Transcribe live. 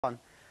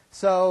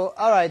So,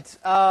 all right.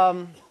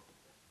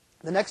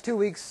 The next 2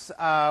 weeks,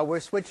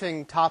 we're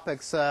switching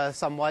topics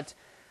somewhat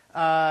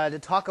to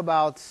talk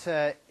about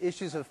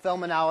issues of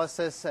film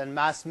analysis and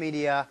mass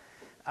media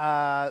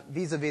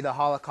vis-a-vis the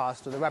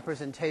Holocaust, or the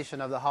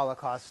representation of the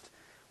Holocaust.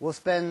 We'll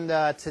spend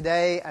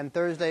today and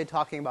Thursday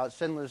talking about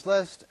Schindler's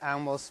List,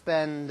 and we'll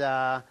spend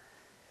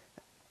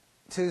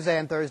Tuesday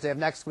and Thursday of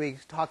next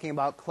week talking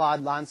about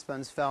Claude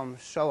Lanzmann's film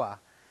Shoah.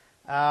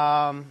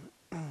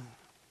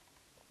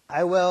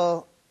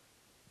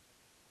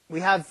 We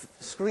have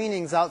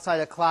screenings outside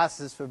of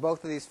classes for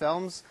both of these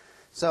films,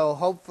 so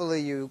hopefully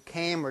you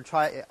came or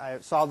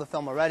saw the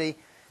film already.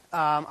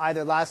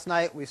 Either last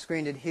night, we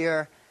screened it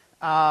here.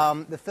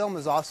 The film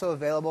is also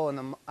available in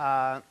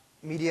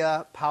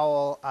the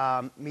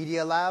Powell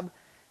Media Lab,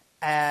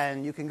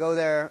 and you can go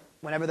there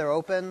whenever they're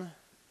open,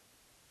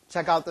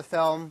 check out the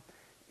film.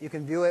 You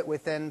can view it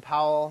within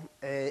Powell.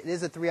 It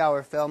is a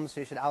 3-hour film, so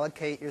you should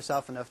allocate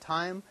yourself enough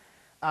time.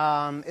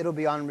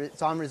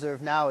 It's on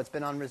reserve now. It's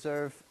been on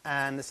reserve.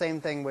 And the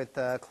same thing with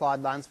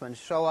Claude Lanzmann's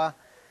Shoah.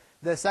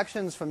 The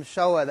sections from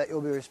Shoah that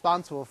you'll be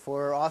responsible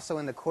for are also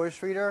in the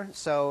course reader,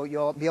 so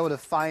you'll be able to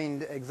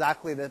find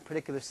exactly the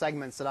particular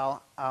segments that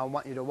I'll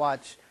want you to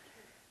watch.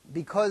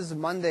 Because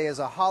Monday is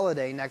a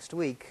holiday next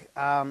week,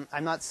 I'm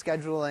not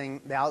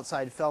scheduling the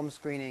outside film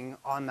screening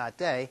on that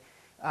day.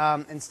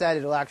 Instead,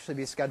 it'll actually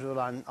be scheduled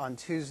on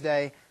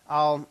Tuesday.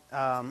 I'll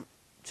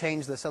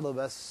change the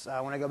syllabus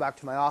when I go back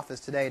to my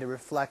office today to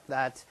reflect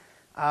that.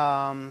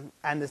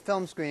 And the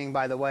film screening,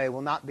 by the way,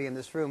 will not be in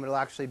this room. It'll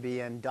actually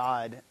be in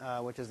Dodd,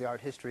 which is the art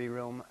history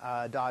room,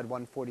 Dodd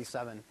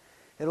 147.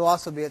 It'll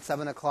also be at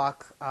 7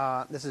 o'clock.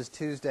 This is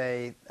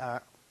Tuesday. I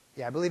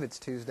believe it's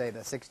Tuesday the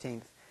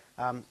 16th.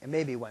 It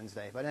may be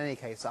Wednesday, but in any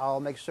case,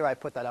 I'll make sure I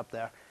put that up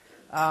there.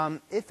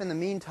 If in the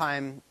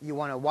meantime you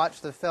want to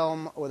watch the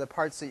film or the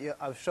parts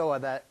of Shoah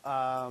that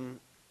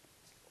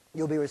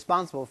you'll be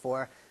responsible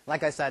for,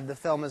 like I said, the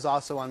film is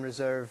also on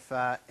reserve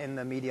in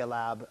the Media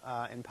Lab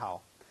in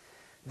Powell.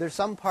 There's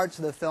some parts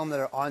of the film that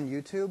are on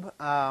YouTube.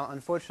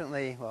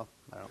 Unfortunately, well,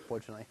 I don't know,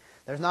 fortunately,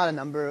 there's not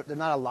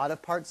a lot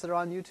of parts that are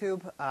on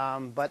YouTube,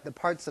 but the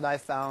parts that I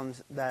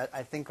found that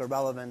I think are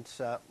relevant,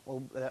 that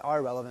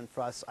are relevant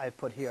for us, I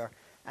put here,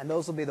 and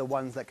those will be the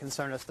ones that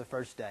concern us the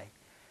first day.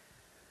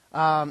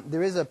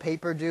 There is a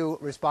paper due,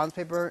 response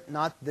paper,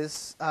 not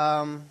this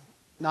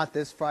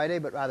Friday,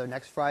 but rather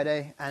next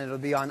Friday, and it'll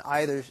be on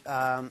either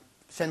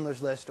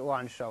Schindler's List or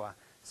on Shoah.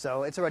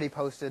 So it's already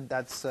posted.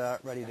 That's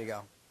ready to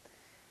go.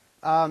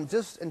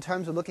 Just in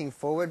terms of looking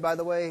forward, by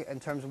the way, in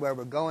terms of where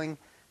we're going,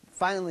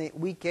 finally,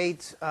 week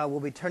 8, we'll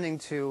be turning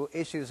to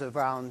issues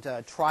around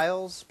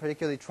trials,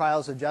 particularly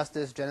trials of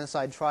justice,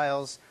 genocide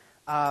trials,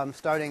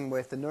 starting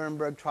with the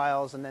Nuremberg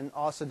trials, and then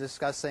also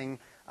discussing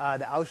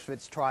the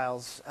Auschwitz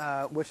trials,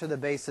 which are the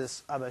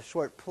basis of a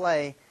short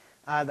play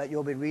that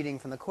you'll be reading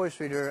from the course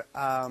reader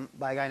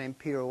by a guy named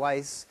Peter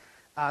Weiss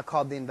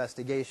called The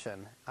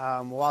Investigation.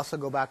 We'll also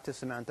go back to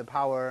Samantha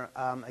Power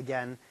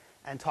again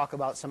and talk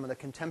about some of the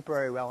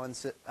contemporary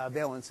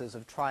valences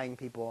of trying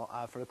people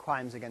for the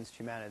crimes against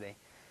humanity.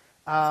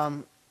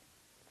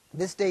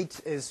 This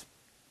date is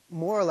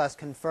more or less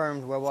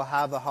confirmed, where we'll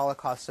have a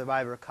Holocaust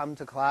survivor come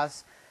to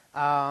class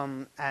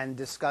and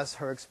discuss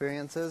her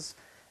experiences.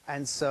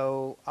 And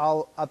so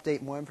I'll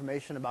update more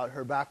information about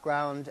her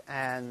background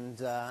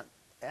and a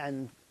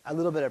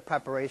little bit of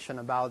preparation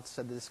about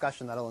the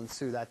discussion that will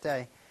ensue that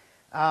day.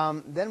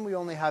 Then we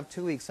only have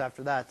 2 weeks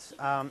after that.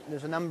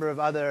 There's a number of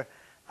other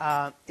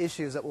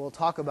issues that we'll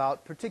talk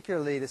about,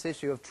 particularly this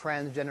issue of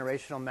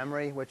transgenerational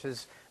memory, which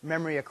is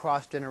memory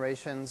across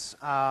generations,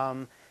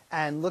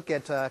 and look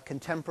at a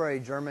contemporary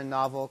German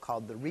novel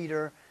called The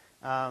Reader,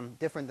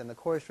 different than the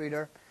course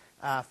reader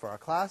for our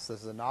class.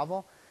 This is a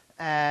novel.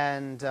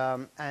 And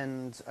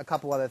a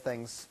couple other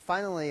things.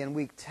 Finally, in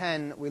week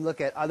 10, we look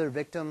at other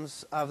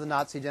victims of the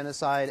Nazi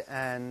genocide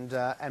and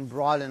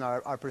broaden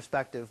our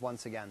perspective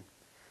once again.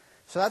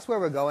 So that's where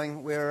we're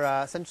going. We're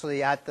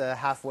essentially at the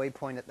halfway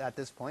point at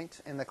this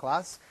point in the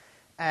class.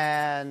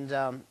 And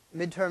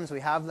midterms, we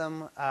have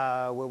them.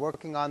 We're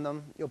working on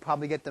them. You'll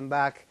probably get them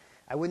back.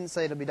 I wouldn't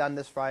say it'll be done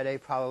this Friday,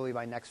 probably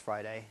by next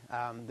Friday.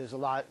 There's a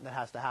lot that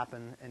has to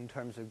happen in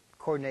terms of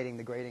coordinating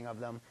the grading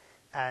of them.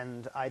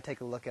 And I take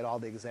a look at all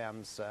the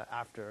exams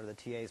after the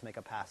TAs make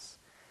a pass.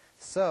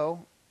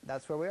 So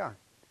that's where we are.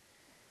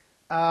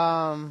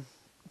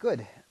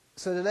 Good.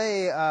 So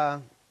today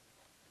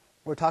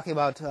we're talking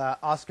about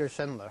Oskar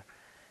Schindler.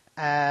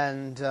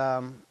 And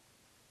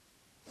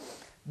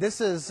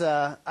this is,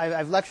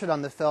 I've lectured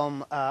on the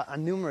film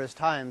numerous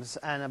times,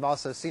 and I've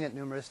also seen it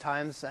numerous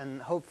times.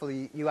 And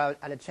hopefully you had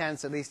a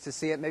chance at least to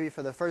see it maybe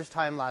for the first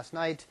time last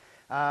night.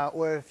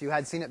 Or if you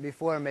had seen it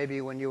before,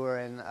 maybe when you were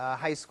in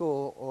high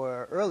school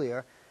or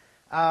earlier.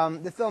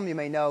 The film, you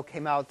may know,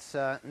 came out,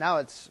 now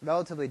it's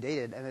relatively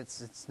dated, and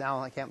it's now,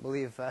 I can't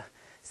believe,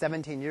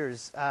 17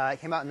 years.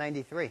 It came out in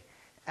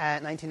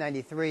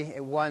 1993.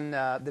 It won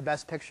the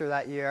Best Picture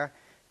that year,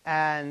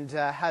 and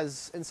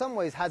in some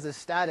ways has a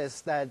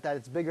status that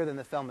it's bigger than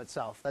the film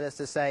itself. That is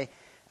to say,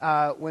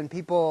 when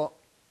people,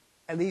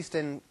 at least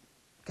in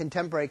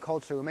contemporary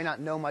culture who may not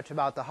know much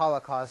about the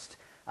Holocaust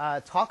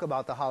talk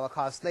about the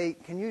Holocaust, they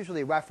can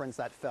usually reference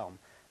that film.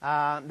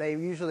 They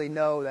usually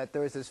know that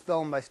there was this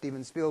film by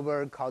Steven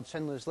Spielberg called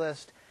Schindler's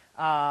List.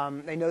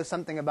 They know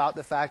something about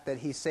the fact that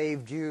he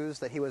saved Jews,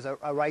 that he was a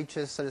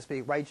righteous, so to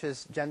speak,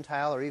 righteous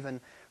Gentile or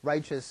even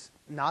righteous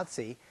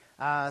Nazi,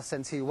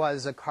 since he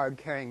was a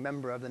card-carrying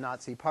member of the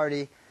Nazi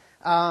Party.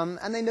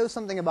 And they know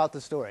something about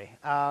the story.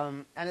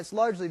 And it's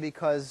largely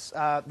because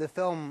the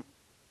film,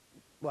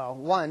 well,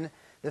 one,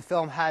 the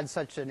film had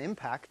such an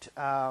impact.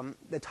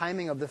 The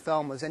timing of the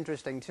film was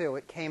interesting, too.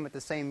 It came at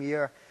the same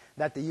year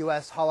that the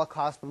U.S.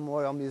 Holocaust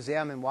Memorial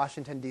Museum in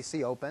Washington,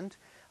 D.C. opened.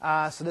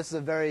 So this is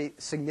a very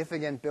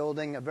significant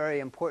building, a very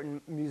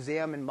important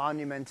museum and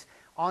monument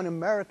on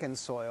American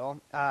soil,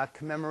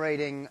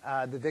 commemorating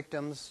the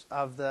victims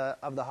of the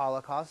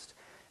Holocaust.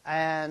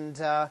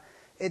 And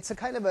it's a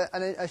kind of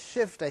a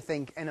shift, I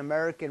think, in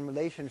American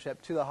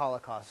relationship to the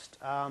Holocaust.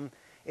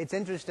 It's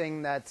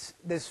interesting that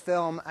this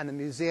film and the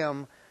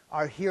museum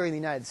are here in the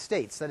United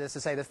States. That is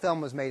to say, the film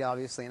was made,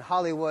 obviously, in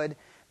Hollywood.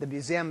 The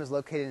museum is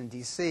located in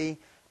D.C.,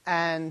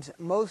 and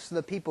most of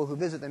the people who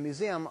visit the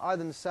museum are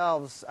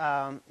themselves,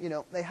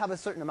 they have a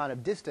certain amount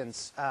of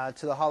distance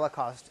to the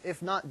Holocaust,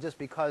 if not just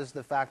because of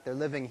the fact they're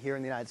living here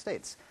in the United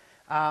States.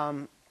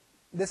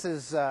 This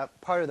is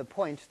part of the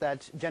point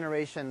that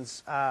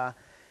generations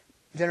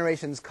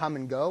come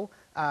and go,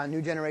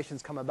 new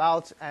generations come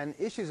about, and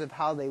issues of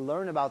how they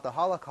learn about the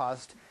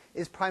Holocaust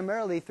is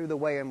primarily through the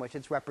way in which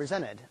it's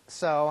represented.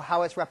 So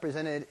how it's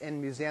represented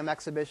in museum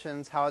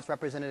exhibitions, how it's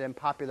represented in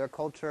popular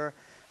culture,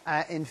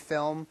 in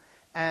film.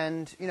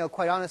 And,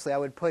 quite honestly, I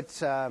would put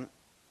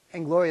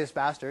Inglourious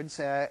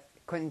Basterds,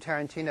 Quentin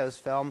Tarantino's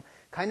film,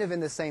 kind of in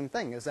the same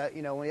thing. Is that,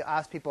 when you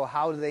ask people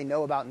how do they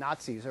know about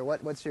Nazis or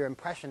what's your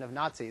impression of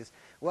Nazis,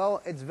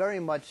 well, it's very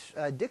much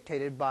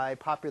dictated by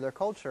popular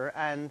culture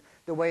and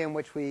the way in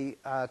which we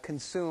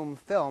consume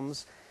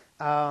films,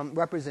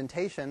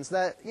 representations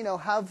that,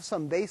 have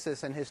some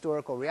basis in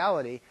historical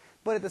reality,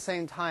 but at the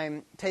same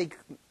time take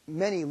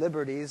many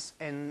liberties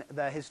in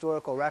the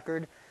historical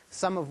record,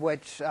 some of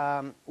which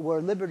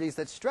were liberties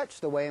that stretch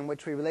the way in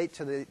which we relate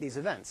to these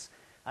events.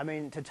 I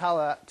mean, to tell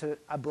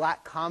a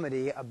black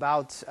comedy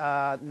about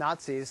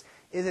Nazis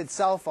is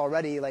itself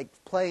already like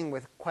playing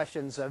with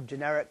questions of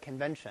generic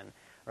convention,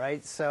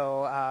 right?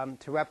 So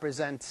to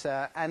represent,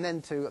 and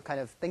then to kind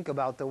of think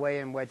about the way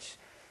in which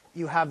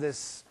you have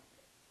this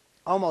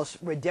almost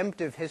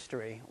redemptive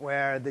history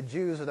where the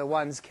Jews are the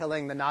ones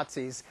killing the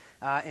Nazis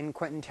in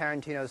Quentin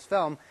Tarantino's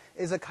film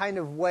is a kind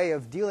of way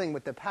of dealing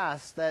with the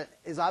past that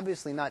is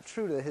obviously not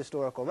true to the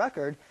historical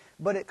record,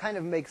 but it kind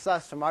of makes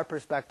us, from our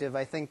perspective,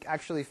 I think,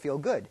 actually feel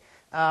good,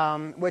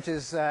 which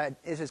is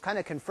kind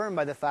of confirmed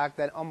by the fact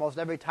that almost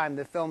every time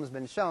the film has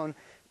been shown,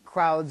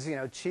 crowds,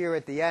 cheer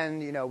at the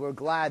end. We're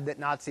glad that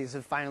Nazis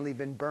have finally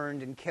been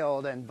burned and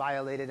killed and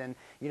violated and,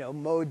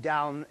 mowed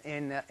down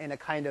in a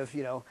kind of,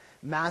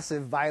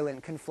 massive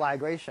violent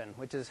conflagration,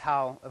 which is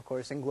how, of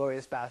course,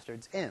 Inglourious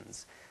Basterds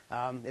ends.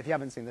 If you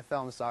haven't seen the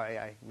film, sorry,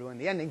 I ruined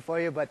the ending for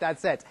you, but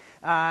that's it.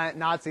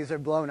 Nazis are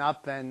blown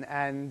up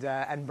and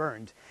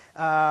burned.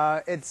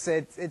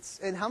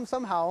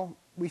 Somehow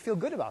we feel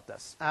good about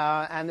this,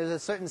 and there's a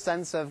certain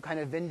sense of kind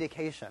of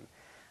vindication.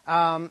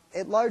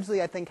 It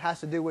largely, I think, has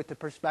to do with the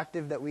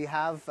perspective that we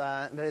have.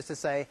 That is to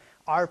say,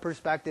 our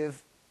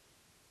perspective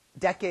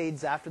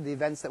decades after the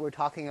events that we're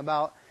talking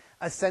about,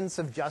 a sense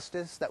of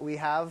justice that we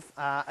have,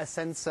 a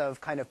sense of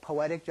kind of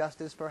poetic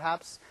justice,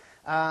 perhaps,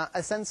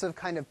 a sense of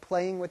kind of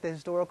playing with the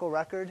historical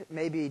record,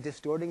 maybe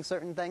distorting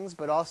certain things,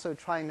 but also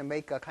trying to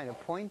make a kind of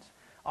point,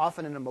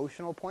 often an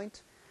emotional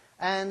point.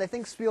 And I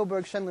think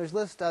Spielberg's Schindler's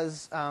List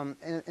does,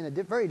 in a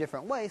very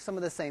different way, some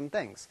of the same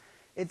things.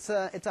 It's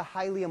a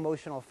highly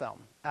emotional film.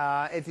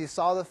 If you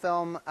saw the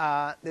film,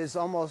 there's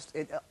almost,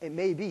 it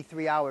may be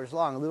 3 hours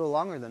long, a little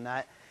longer than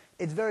that.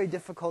 It's very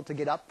difficult to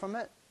get up from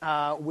it.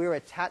 We're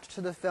attached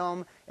to the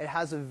film. It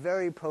has a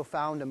very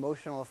profound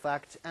emotional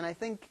effect. And I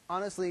think,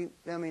 honestly,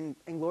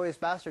 Inglourious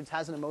Basterds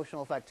has an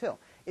emotional effect, too.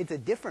 It's a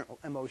different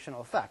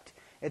emotional effect.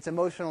 It's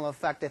emotional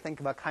effect, I think,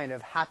 of a kind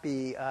of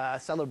happy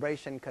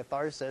celebration,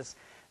 catharsis,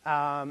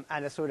 and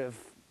a sort of,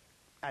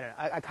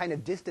 a kind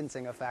of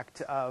distancing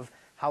effect of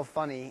how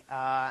funny,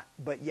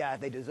 but yeah,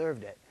 they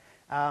deserved it.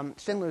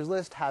 Schindler's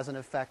List has an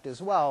effect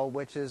as well,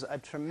 which is a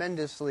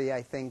tremendously,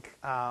 I think,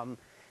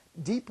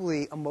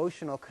 deeply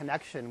emotional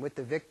connection with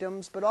the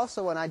victims, but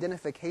also an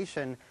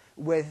identification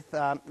with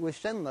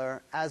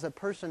Schindler as a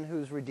person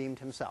who's redeemed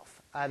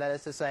himself. That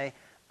is to say,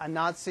 a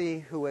Nazi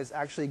who has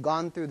actually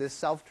gone through this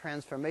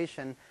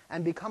self-transformation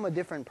and become a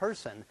different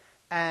person.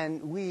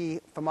 And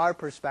we, from our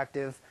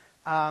perspective,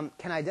 can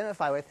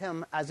identify with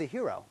him as a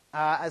hero,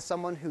 as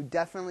someone who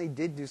definitely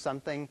did do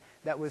something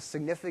that was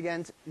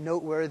significant,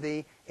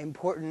 noteworthy,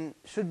 important,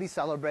 should be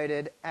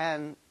celebrated,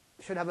 and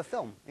should have a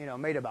film,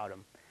 made about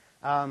him.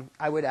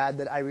 I would add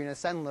that Irina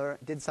Sendler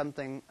did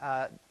something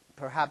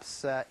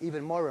perhaps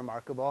even more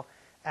remarkable,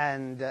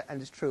 and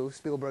it's true,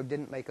 Spielberg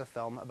didn't make a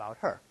film about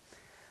her.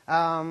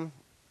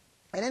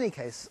 In any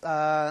case,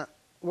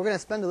 we're going to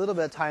spend a little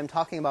bit of time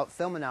talking about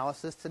film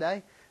analysis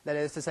today. That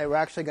is to say, we're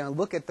actually going to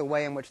look at the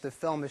way in which the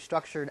film is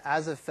structured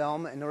as a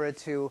film in order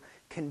to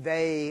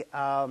convey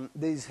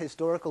these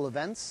historical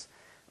events.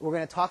 We're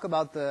going to talk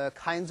about the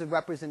kinds of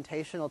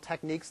representational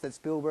techniques that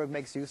Spielberg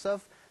makes use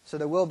of. So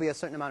there will be a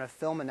certain amount of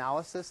film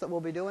analysis that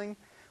we'll be doing.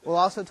 We'll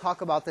also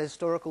talk about the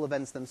historical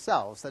events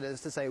themselves. That is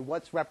to say,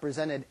 what's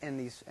represented in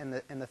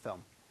the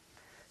film.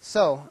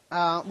 So,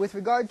 with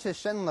regard to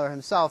Schindler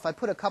himself, I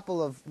put a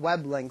couple of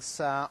web links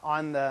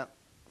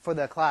for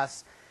the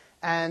class,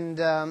 and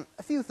a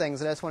few things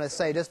that I just want to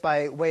say just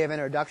by way of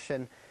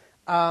introduction.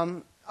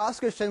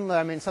 Oskar Schindler,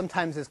 I mean,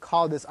 sometimes is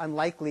called this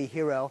unlikely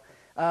hero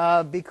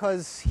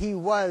because he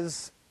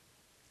was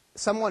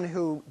someone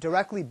who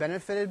directly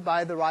benefited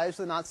by the rise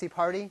of the Nazi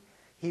Party.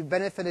 He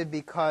benefited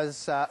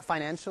because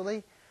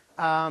financially.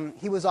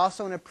 He was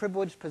also in a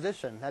privileged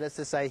position. That is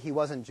to say, he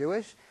wasn't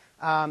Jewish.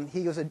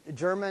 He was a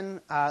German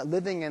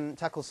living in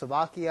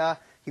Czechoslovakia.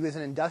 He was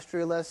an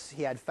industrialist.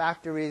 He had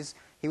factories.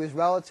 He was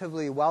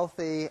relatively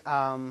wealthy,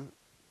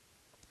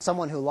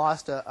 someone who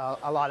lost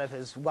a lot of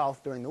his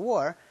wealth during the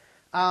war,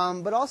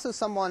 but also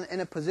someone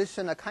in a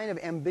position, a kind of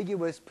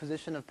ambiguous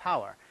position of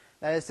power.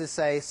 That is to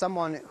say,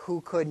 someone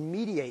who could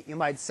mediate, you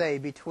might say,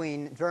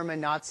 between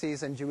German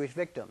Nazis and Jewish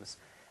victims.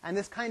 And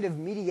this kind of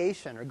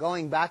mediation, or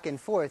going back and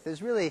forth,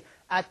 is really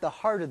at the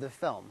heart of the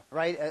film,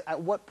 right?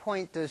 At what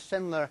point does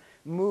Schindler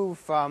move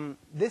from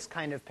this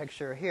kind of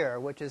picture here,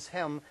 which is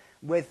him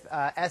with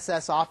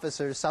SS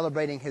officers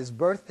celebrating his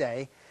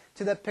birthday,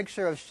 to the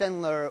picture of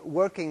Schindler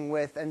working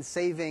with and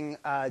saving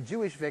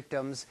Jewish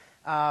victims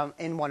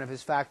in one of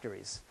his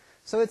factories?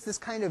 So it's this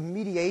kind of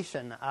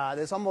mediation,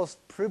 this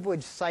almost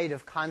privileged site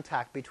of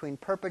contact between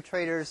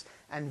perpetrators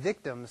and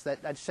victims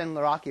that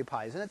Schindler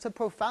occupies. And it's a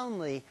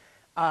profoundly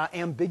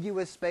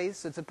ambiguous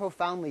space. It's a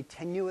profoundly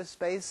tenuous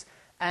space,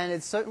 and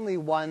it's certainly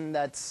one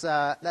that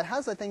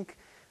has, I think,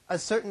 a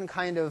certain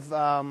kind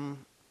of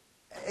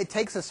it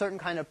takes a certain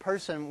kind of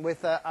person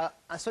with a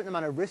certain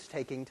amount of risk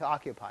taking to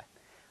occupy.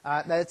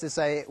 That is to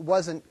say, it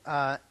wasn't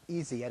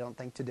easy, I don't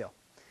think, to do.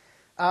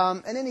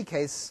 In any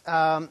case,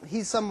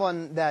 he's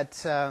someone that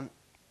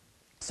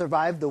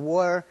survived the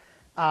war.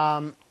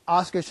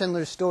 Oskar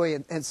Schindler's story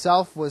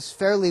itself was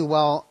fairly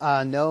well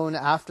known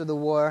after the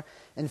war.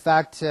 In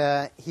fact,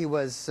 he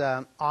was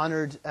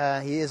honored,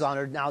 he is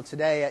honored now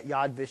today at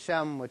Yad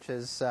Vashem, which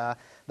is the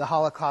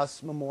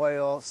Holocaust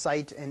memorial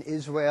site in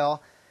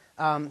Israel.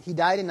 He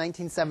died in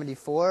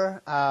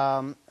 1974,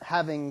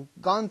 having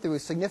gone through a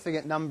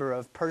significant number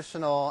of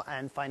personal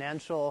and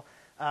financial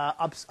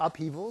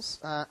upheavals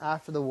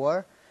after the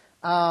war.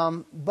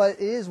 But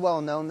it is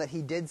well known that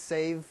he did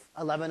save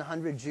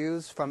 1,100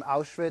 Jews from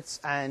Auschwitz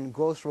and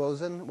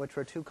Gross-Rosen, which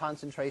were two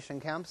concentration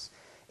camps.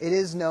 It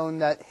is known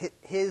that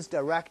his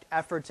direct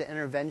efforts at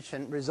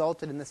intervention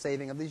resulted in the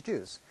saving of these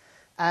Jews.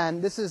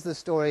 And this is the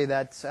story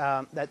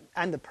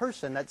and the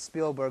person that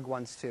Spielberg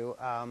wants to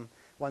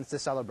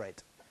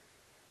celebrate.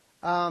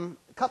 A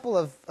couple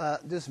of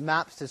just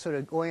maps to sort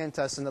of orient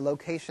us in the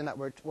location that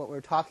what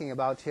we're talking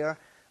about here.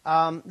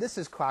 This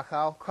is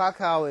Krakow.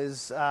 Krakow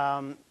is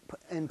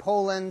in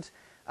Poland,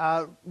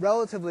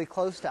 relatively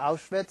close to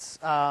Auschwitz,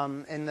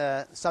 in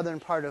the southern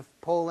part of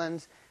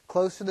Poland,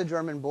 close to the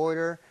German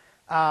border.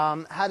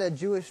 Had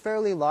a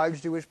fairly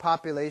large Jewish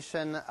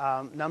population,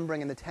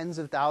 numbering in the tens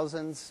of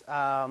thousands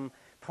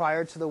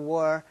prior to the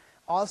war.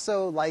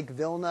 Also, like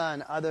Vilna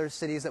and other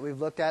cities that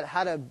we've looked at,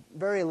 had a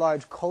very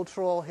large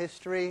cultural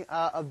history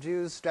of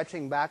Jews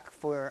stretching back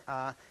for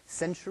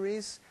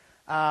centuries.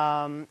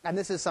 And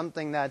this is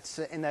something that's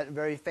in that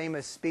very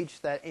famous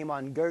speech that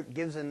Amon Gert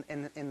gives in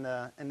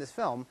this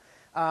film.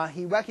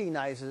 He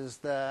recognizes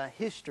the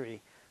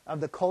history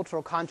of the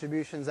cultural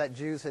contributions that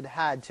Jews had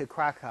had to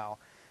Krakow.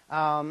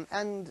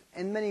 And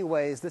in many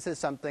ways, this is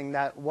something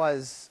that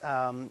was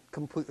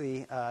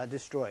completely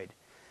destroyed.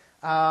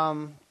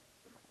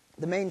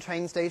 The main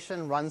train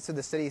station runs through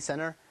the city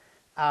center.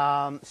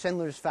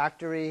 Schindler's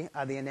factory,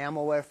 the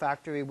enamelware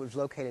factory, was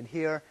located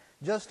here,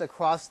 just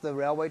across the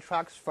railway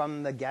tracks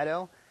from the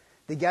ghetto.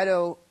 The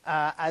ghetto,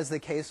 as the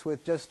case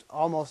with just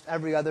almost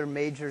every other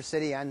major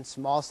city and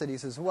small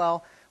cities as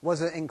well,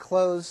 was an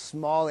enclosed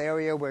small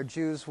area where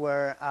Jews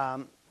were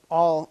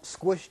all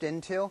squished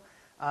into.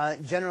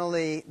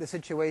 Generally, the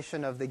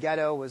situation of the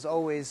ghetto was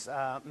always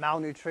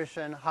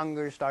malnutrition,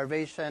 hunger,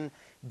 starvation,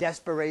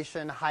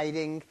 desperation,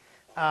 hiding,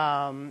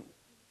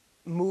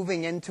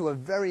 moving into a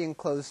very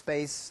enclosed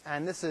space.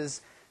 And this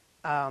is,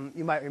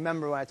 you might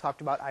remember when I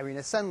talked about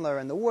Irina Sendler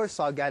and the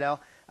Warsaw Ghetto.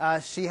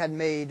 She had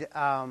made,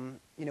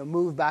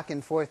 move back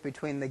and forth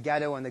between the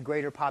ghetto and the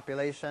greater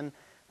population.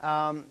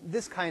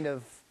 This kind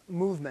of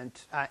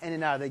movement in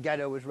and out of the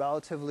ghetto was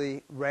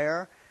relatively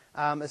rare,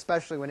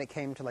 especially when it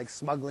came to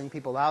smuggling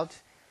people out.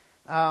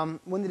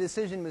 When the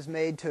decision was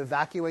made to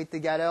evacuate the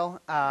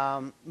ghetto,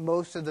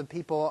 most of the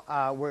people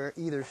were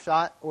either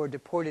shot or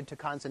deported to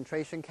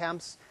concentration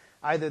camps,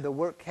 either the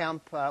work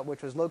camp,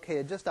 which was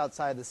located just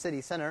outside the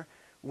city center,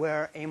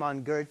 where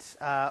Amon Gert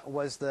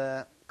was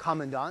the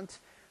commandant,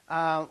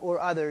 or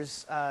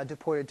others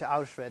deported to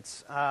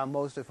Auschwitz,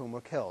 most of whom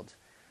were killed.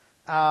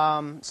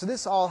 So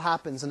this all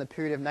happens in the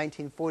period of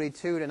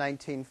 1942 to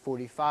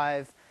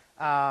 1945.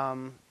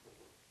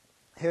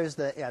 Here's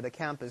the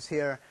camp is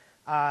here.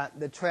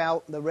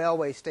 The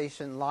railway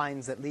station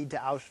lines that lead to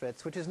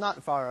Auschwitz, which is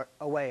not far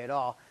away at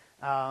all.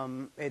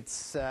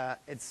 It's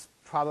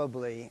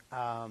probably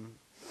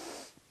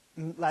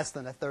less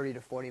than a 30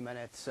 to 40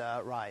 minutes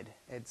ride.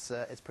 It's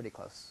pretty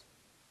close.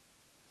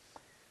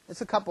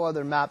 There's a couple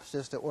other maps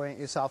just to orient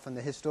yourself in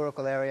the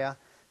historical area.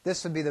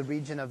 This would be the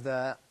region of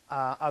the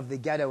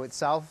ghetto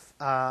itself.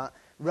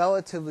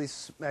 Relatively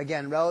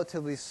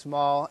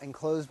small,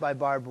 enclosed by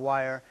barbed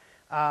wire.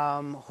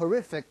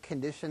 Horrific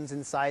conditions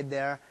inside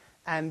there.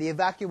 And the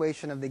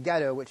evacuation of the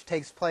ghetto, which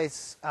takes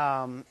place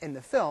in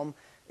the film,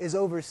 is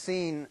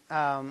overseen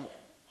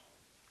by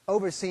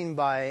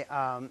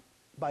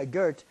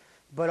Goethe,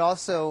 but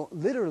also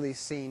literally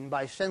seen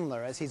by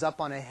Schindler as he's up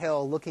on a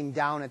hill looking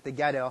down at the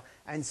ghetto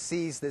and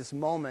sees this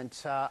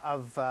moment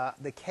of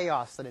the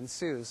chaos that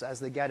ensues as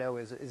the ghetto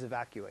is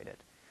evacuated.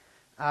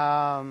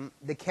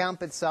 The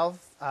camp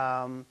itself,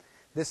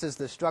 this is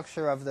the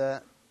structure of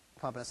the.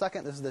 Come up in a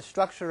second. This is the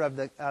structure of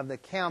the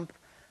camp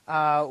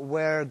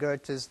where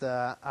Goethe is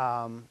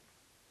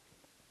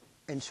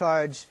in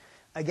charge.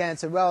 Again,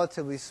 it's a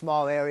relatively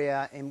small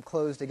area,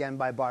 enclosed again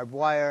by barbed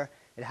wire.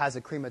 It has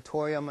a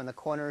crematorium in the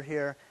corner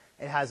here.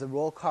 It has a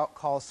roll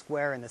call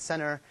square in the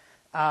center.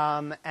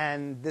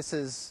 And this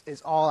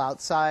is all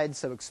outside,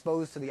 so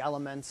exposed to the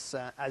elements,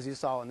 as you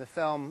saw in the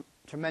film.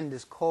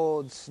 Tremendous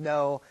cold,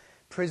 snow,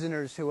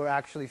 prisoners who were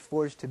actually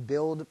forced to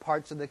build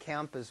parts of the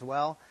camp as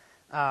well,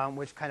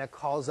 which kind of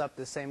calls up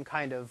the same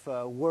kind of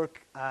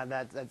work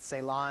that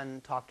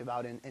Celan talked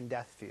about in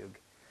Death Fugue.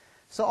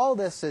 So all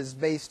this is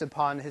based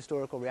upon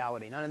historical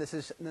reality. None of this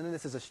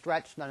is a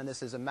stretch. None of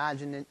this is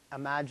imagined.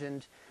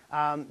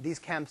 These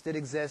camps did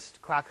exist.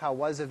 Krakow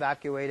was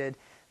evacuated.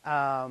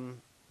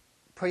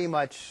 Pretty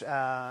much,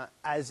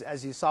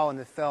 as you saw in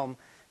the film,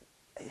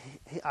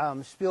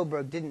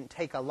 Spielberg didn't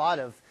take a lot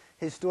of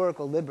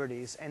historical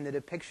liberties in the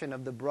depiction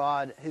of the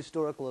broad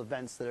historical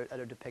events that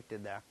are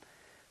depicted there.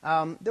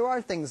 There are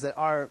things that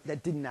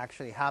didn't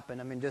actually happen.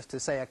 I mean, just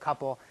to say a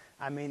couple.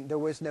 I mean, there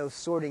was no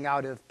sorting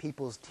out of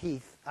people's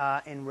teeth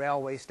in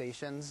railway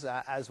stations,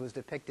 as was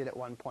depicted at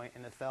one point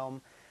in the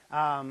film.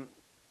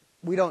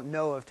 We don't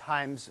know of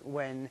times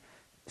when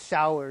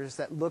showers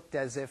that looked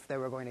as if they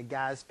were going to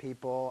gas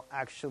people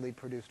actually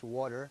produced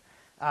water.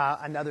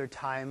 Another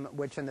time,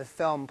 which in the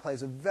film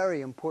plays a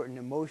very important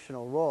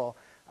emotional role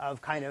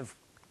of kind of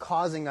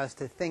causing us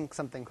to think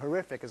something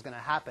horrific is going to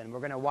happen. We're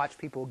going to watch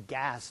people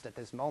gassed at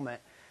this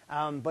moment.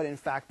 But in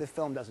fact, the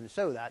film doesn't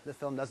show that. The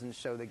film doesn't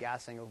show the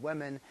gassing of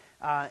women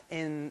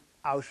in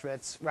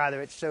Auschwitz.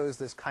 Rather, it shows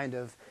this kind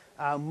of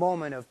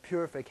moment of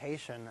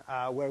purification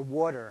where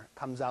water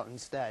comes out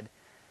instead.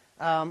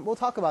 We'll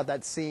talk about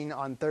that scene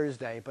on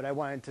Thursday, but I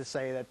wanted to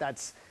say that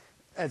that's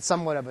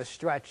somewhat of a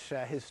stretch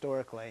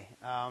historically.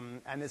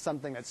 And it's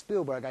something that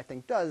Spielberg, I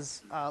think,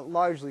 does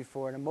largely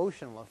for an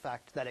emotional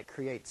effect that it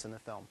creates in the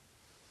film.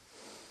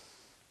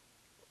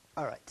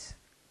 All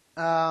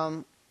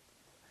right.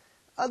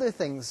 Other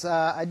things.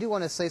 I do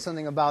want to say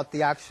something about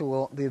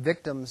the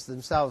victims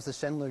themselves, the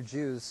Schindler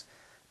Jews.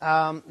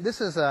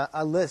 This is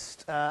a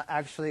list,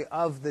 actually,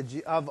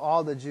 of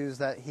all the Jews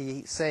that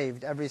he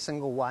saved, every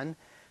single one.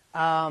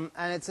 And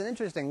it's an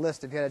interesting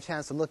list if you had a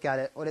chance to look at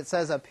it. What it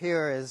says up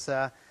here is,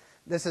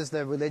 this is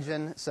the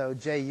religion, so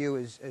J-U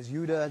is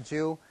Judah,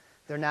 Jew.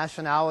 Their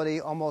nationality,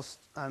 almost,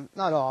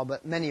 not all,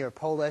 but many are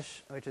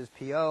Polish, which is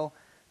P-O.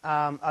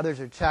 Others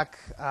are Czech,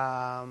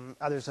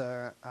 others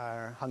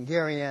are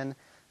Hungarian.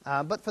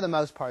 But for the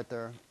most part,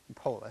 they're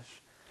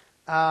Polish.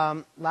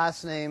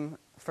 Last name,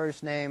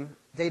 first name,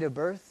 date of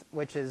birth,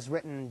 which is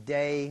written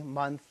day,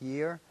 month,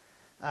 year.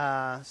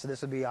 So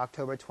this would be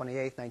October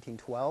 28th,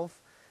 1912.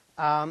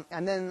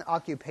 And then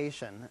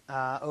occupation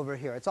over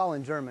here. It's all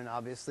in German,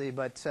 obviously,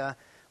 but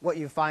what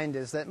you find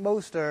is that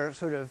most are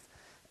sort of,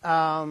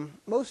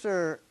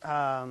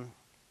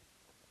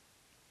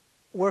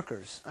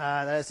 workers.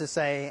 That is to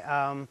say,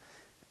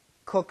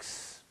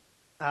 cooks,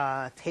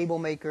 table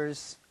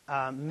makers,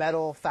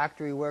 metal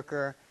factory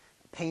worker,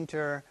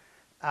 painter,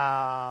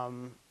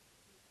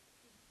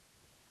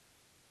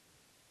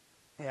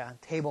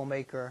 table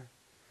maker,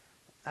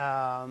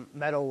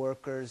 metal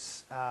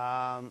workers,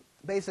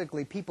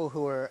 basically people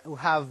who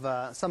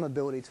have some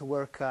ability to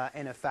work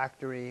in a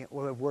factory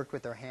or have worked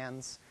with their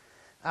hands.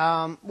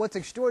 What's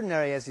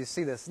extraordinary as you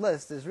see this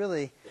list is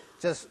really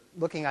just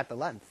looking at the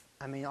length.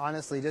 I mean,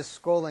 honestly, just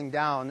scrolling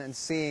down and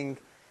seeing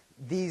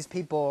these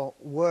people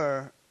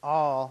were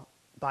all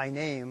by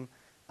name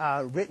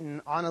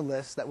written on a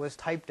list that was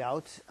typed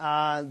out,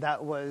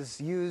 that was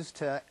used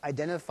to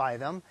identify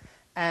them,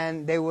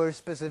 and they were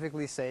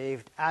specifically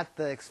saved at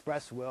the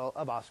express will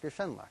of Oskar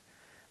Schindler.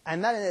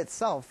 And that in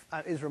itself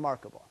is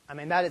remarkable. I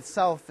mean, that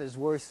itself is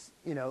worth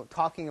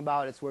talking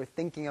about. It's worth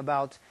thinking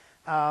about.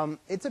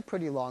 It's a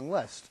pretty long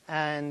list,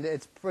 and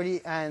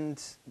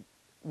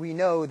we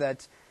know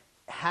that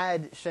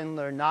had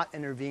Schindler not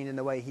intervened in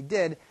the way he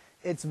did,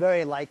 it's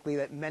very likely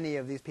that many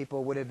of these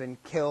people would have been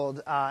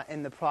killed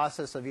in the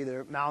process of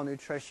either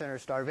malnutrition or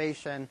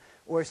starvation,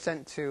 or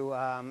sent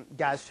to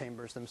gas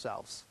chambers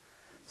themselves.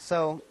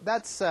 So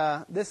these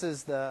are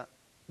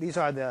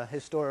the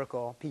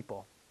historical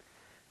people.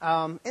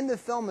 In the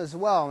film as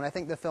well, and I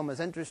think the film is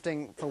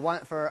interesting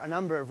for a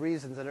number of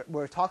reasons that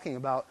we're talking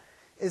about,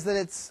 is that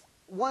it's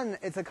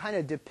a kind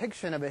of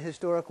depiction of a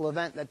historical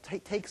event that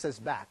takes us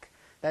back.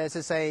 That is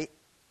to say,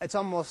 it's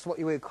almost what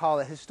you would call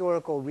a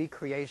historical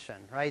recreation,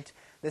 right?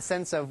 The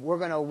sense of we're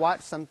going to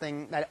watch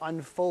something that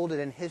unfolded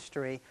in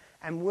history,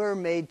 and we're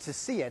made to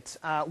see it.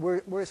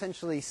 We're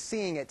essentially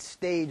seeing it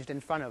staged in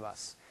front of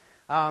us.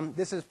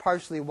 This is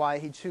partially why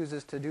he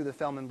chooses to do the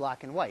film in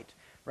black and white,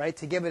 right?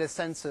 To give it a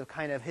sense of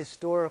kind of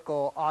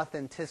historical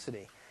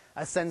authenticity,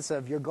 a sense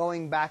of you're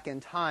going back in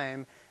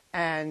time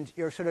and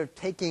you're sort of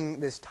taking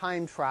this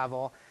time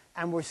travel,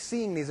 and we're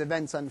seeing these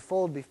events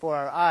unfold before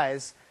our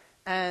eyes,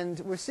 and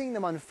we're seeing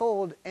them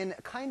unfold in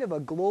kind of a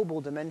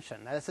global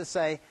dimension. That is to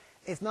say,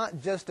 it's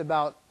not just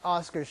about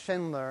Oskar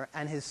Schindler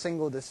and his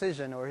single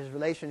decision, or his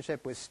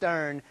relationship with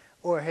Stern,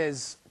 or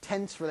his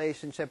tense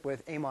relationship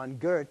with Amon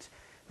Gert,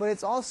 but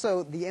it's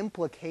also the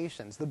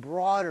implications, the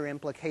broader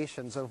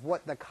implications of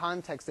what the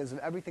context is of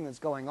everything that's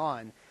going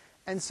on.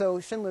 And so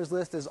Schindler's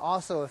List is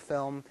also a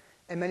film,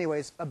 in many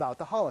ways, about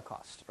the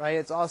Holocaust, right?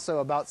 It's also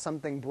about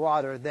something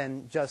broader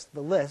than just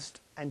the list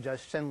and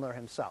just Schindler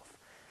himself,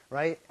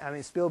 right? I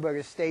mean, Spielberg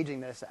is staging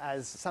this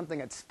as something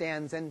that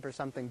stands in for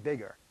something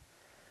bigger.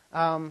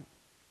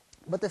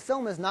 But the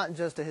film is not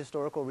just a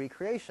historical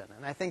recreation,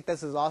 and I think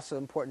this is also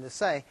important to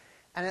say,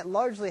 and it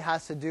largely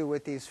has to do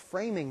with these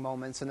framing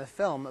moments in the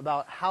film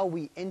about how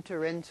we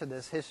enter into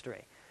this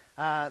history,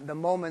 the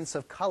moments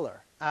of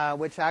color,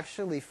 which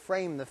actually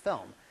frame the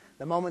film.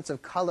 The moments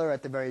of color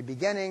at the very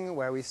beginning,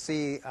 where we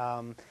see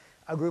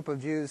a group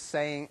of Jews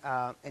saying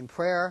in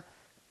prayer,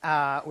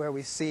 where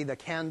we see the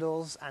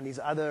candles and these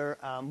other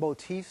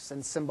motifs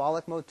and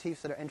symbolic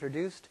motifs that are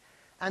introduced,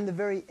 and the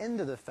very end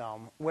of the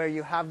film, where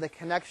you have the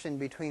connection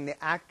between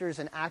the actors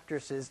and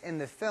actresses in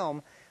the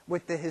film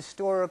with the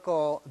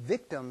historical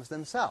victims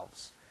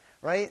themselves,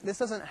 right? This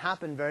doesn't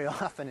happen very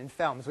often in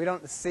films. We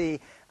don't see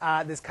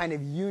this kind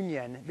of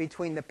union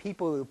between the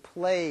people who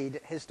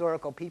played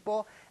historical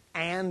people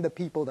and the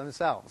people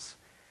themselves,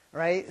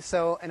 right?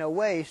 So in a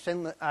way,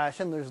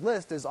 Schindler's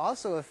List is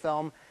also a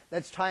film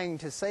that's trying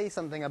to say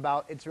something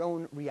about its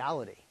own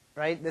reality,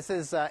 right? This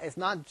is it's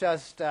not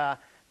just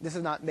this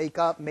is not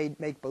make-up,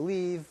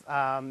 make-believe.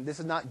 This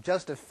is not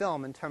just a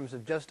film in terms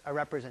of just a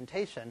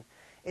representation.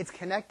 It's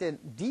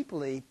connected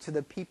deeply to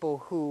the people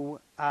who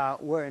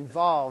were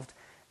involved,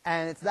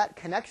 and it's that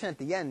connection at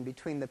the end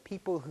between the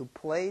people who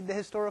played the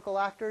historical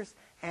actors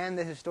and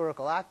the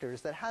historical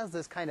actors that has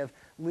this kind of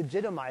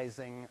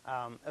legitimizing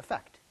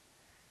effect.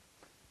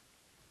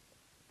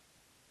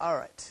 All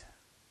right.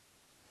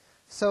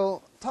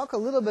 So talk a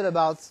little bit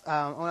about,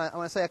 I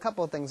want to say a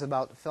couple of things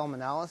about film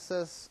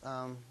analysis.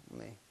 I'll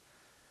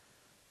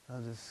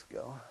just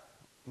go.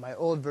 My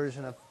old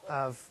version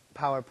of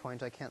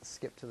PowerPoint, I can't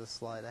skip to the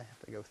slide. I have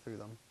to go through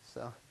them.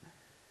 So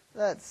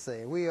let's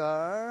see. We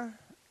are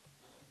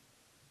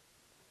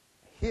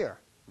here.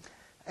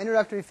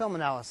 Introductory film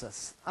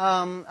analysis.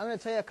 I'm going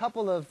to tell you a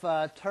couple of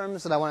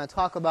terms that I want to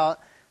talk about.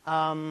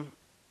 I'll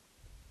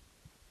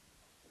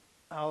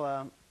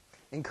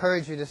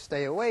encourage you to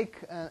stay awake,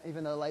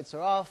 even though the lights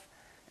are off.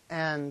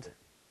 And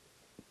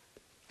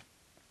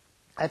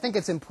I think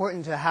it's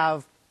important to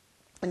have,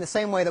 in the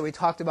same way that we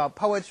talked about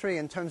poetry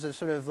in terms of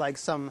sort of like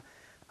some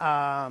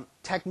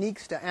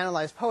techniques to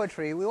analyze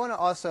poetry, we want to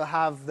also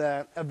have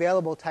the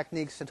available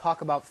techniques to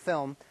talk about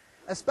film,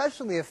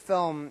 especially a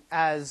film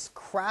as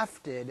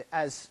crafted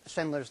as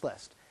Schindler's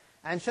List.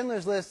 And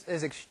Schindler's List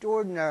is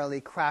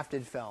extraordinarily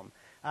crafted film.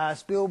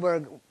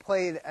 Spielberg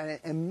played an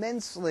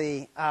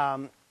immensely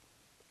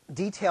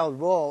detailed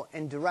role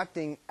in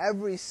directing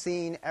every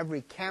scene,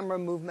 every camera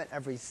movement,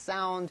 every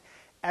sound,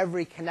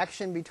 every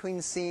connection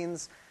between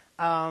scenes,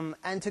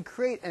 and to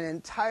create an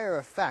entire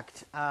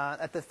effect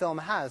that the film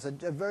has, a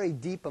very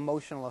deep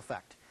emotional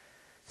effect.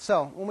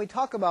 So when we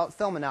talk about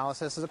film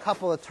analysis, there's a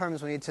couple of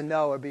terms we need to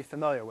know or be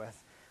familiar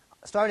with,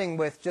 starting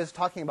with just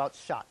talking about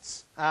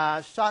shots.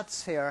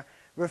 Shots here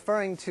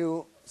referring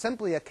to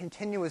simply a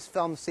continuous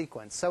film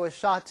sequence. So a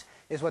shot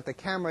is what the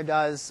camera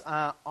does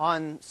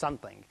on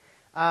something.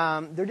 There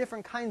are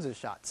different kinds of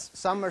shots.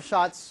 Some are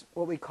shots,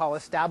 what we call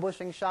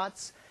establishing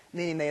shots,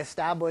 meaning they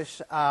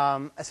establish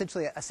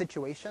essentially a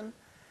situation.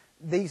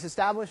 These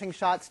establishing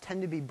shots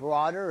tend to be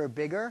broader or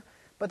bigger,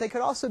 but they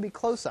could also be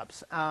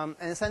close-ups. In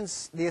a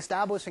sense, the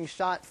establishing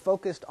shot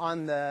focused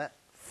on the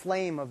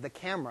flame of the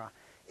camera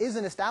is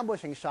an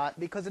establishing shot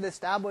because it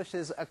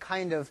establishes a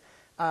kind of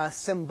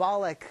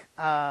symbolic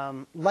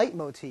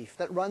leitmotif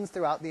that runs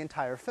throughout the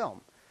entire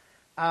film.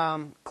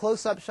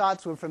 Close-up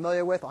shots we're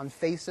familiar with on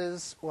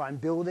faces or on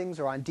buildings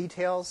or on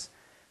details.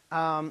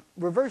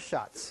 Reverse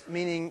shots,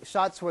 meaning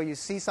shots where you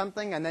see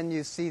something and then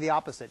you see the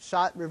opposite.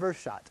 Shot, reverse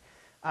shot.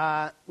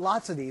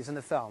 Lots of these in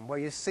the film where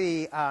you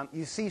see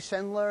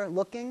Schindler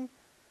looking,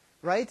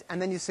 right,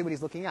 and then you see what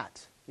he's looking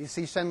at. You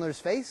see Schindler's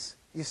face,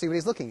 you see what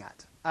he's looking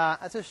at.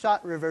 That's a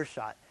shot, reverse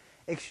shot.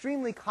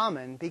 Extremely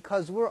common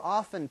because we're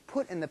often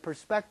put in the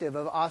perspective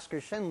of Oskar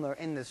Schindler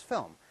in this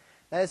film.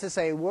 That is to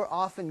say, we're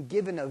often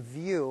given a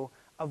view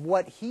of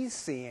what he's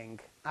seeing,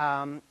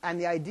 and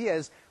the idea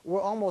is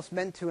we're almost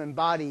meant to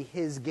embody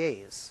his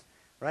gaze,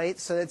 right?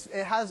 So it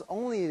has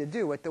only to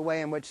do with the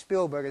way in which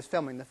Spielberg is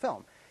filming the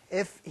film.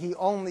 If you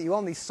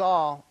only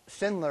saw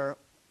Schindler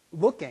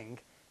looking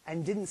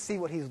and didn't see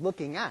what he's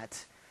looking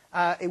at,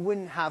 it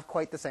wouldn't have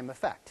quite the same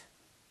effect.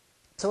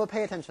 So we'll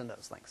pay attention to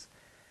those things.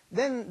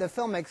 Then the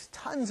film makes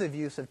tons of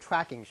use of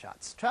tracking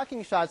shots.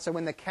 Tracking shots are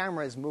when the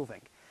camera is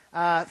moving,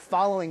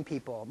 following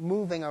people,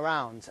 moving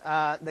around,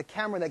 the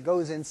camera that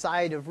goes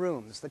inside of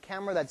rooms, the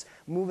camera that's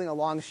moving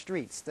along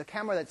streets, the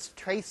camera that's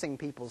tracing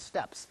people's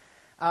steps,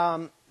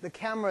 the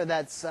camera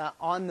that's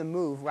on the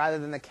move rather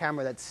than the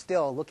camera that's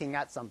still looking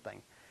at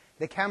something,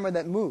 the camera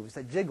that moves,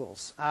 that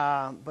jiggles,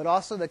 but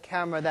also the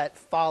camera that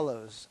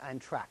follows and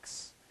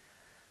tracks.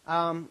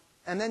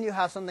 And then you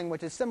have something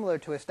which is similar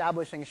to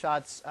establishing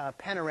shots,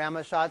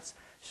 panorama shots,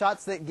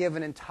 shots that give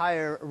an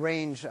entire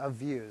range of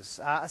views.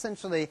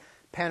 Essentially,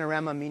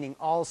 panorama meaning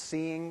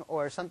all-seeing,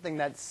 or something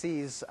that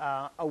sees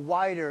a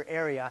wider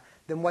area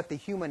than what the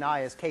human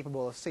eye is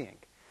capable of seeing.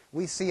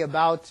 We see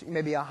about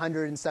maybe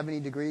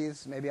 170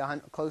 degrees, maybe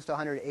close to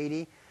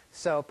 180.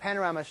 So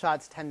panorama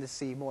shots tend to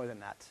see more than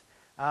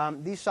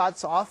that. These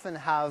shots often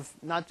have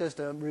not just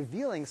a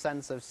revealing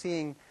sense of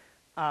seeing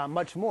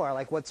much more,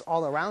 like what's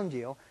all around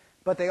you,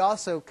 but they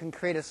also can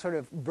create a sort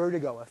of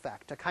vertigo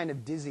effect, a kind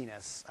of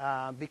dizziness,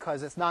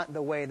 because it's not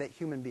the way that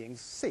human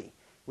beings see.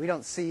 We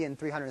don't see in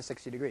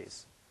 360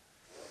 degrees.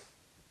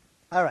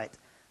 All right,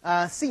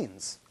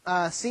 scenes.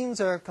 Scenes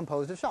are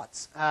composed of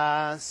shots.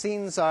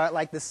 Scenes are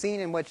like the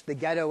scene in which the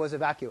ghetto was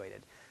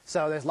evacuated.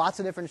 So there's lots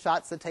of different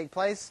shots that take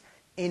place.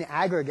 In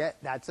aggregate,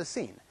 that's a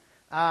scene.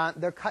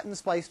 They're cut and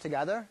spliced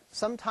together.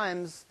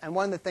 Sometimes, and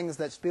one of the things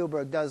that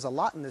Spielberg does a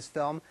lot in this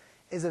film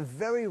is a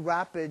very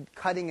rapid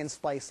cutting and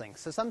splicing.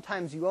 So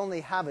sometimes you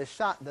only have a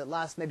shot that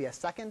lasts maybe a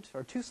second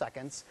or 2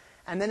 seconds,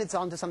 and then it's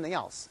on to something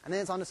else, and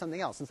then it's on to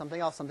something else, and something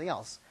else, something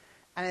else.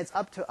 And it's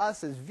up to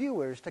us as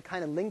viewers to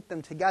kind of link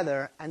them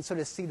together and sort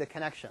of see the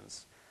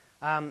connections.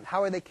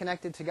 How are they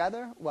connected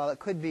together? Well, it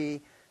could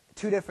be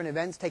two different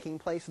events taking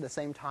place at the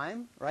same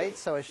time, right?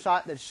 So a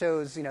shot that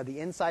shows, the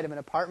inside of an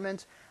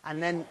apartment,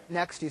 and then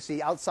next you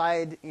see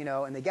outside,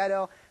 in the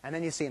ghetto, and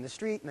then you see in the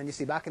street, and then you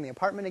see back in the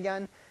apartment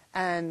again.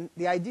 And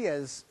the idea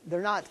is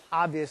they're not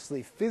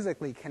obviously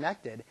physically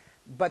connected,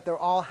 but they're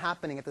all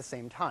happening at the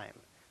same time.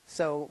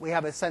 So we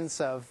have a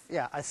sense of,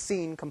 a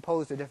scene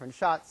composed of different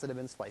shots that have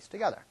been spliced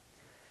together.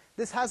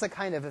 This has a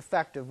kind of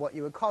effect of what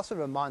you would call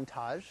sort of a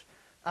montage.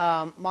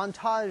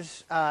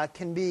 Montage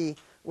can be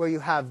where you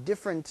have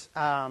different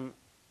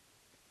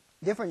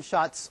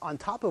shots on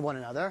top of one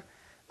another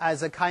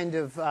as a kind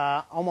of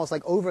almost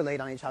like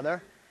overlaid on each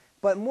other.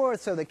 But more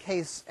so the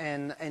case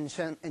in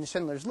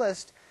Schindler's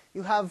List,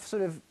 you have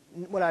sort of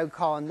what I would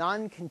call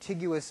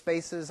non-contiguous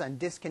spaces and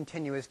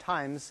discontinuous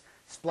times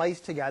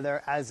spliced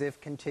together as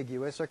if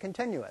contiguous or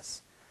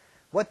continuous.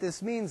 What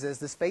this means is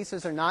the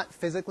spaces are not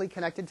physically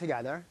connected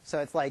together. So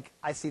it's like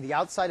I see the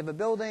outside of a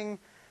building,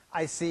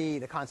 I see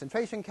the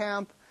concentration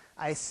camp,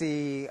 I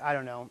see,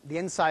 the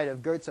inside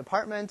of Gert's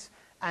apartment,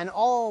 and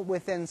all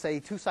within, say,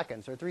 2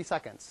 seconds or 3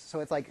 seconds. So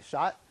it's like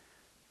shot,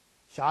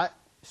 shot,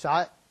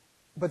 shot,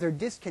 but they're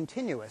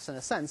discontinuous in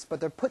a sense, but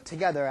they're put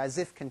together as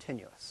if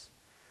continuous.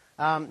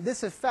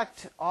 This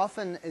effect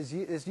often is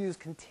used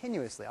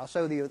continuously. I'll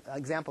show you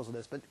examples of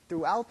this, but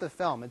throughout the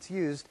film it's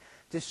used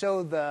to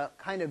show the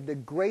kind of the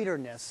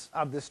greaterness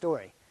of the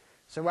story.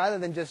 So rather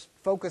than just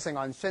focusing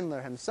on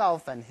Schindler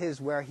himself and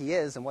where he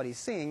is and what he's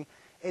seeing,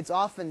 it's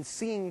often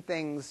seeing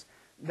things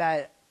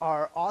that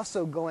are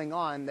also going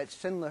on that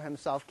Schindler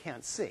himself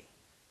can't see.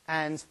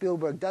 And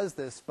Spielberg does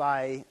this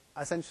by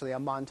essentially a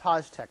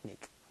montage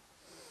technique.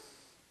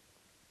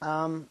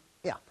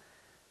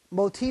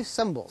 Motif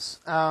symbols.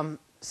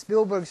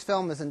 Spielberg's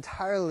film is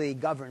entirely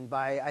governed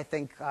by, I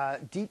think,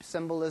 deep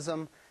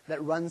symbolism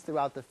that runs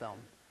throughout the film.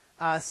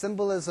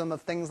 Symbolism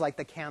of things like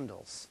the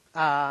candles,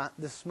 the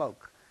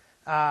smoke,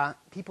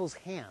 people's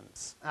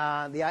hands.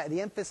 The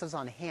emphasis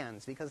on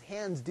hands, because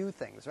hands do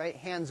things, right?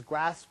 Hands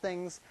grasp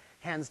things,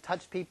 hands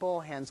touch people,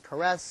 hands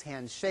caress,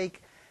 hands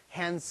shake,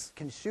 hands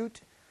can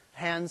shoot,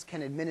 hands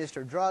can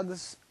administer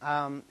drugs.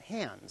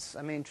 Hands,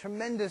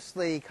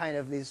 tremendously kind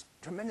of these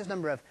tremendous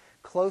number of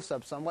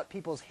close-ups on what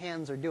people's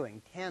hands are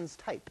doing. Hands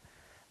type.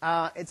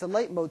 It's a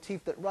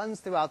leitmotif that runs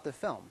throughout the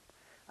film.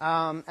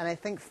 And I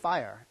think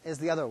fire is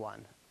the other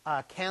one.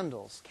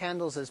 Candles.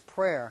 Candles as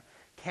prayer.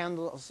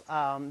 Candles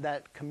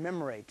that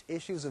commemorate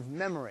issues of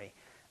memory.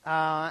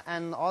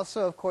 And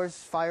also, of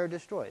course, fire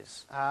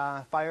destroys.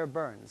 Fire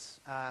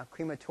burns.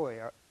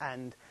 Crematoria.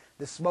 And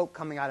the smoke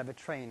coming out of a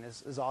train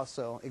is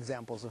also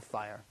examples of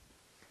fire.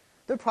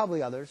 There are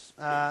probably others.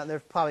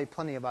 There's probably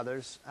plenty of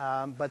others.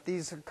 But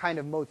these are kind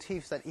of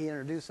motifs that he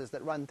introduces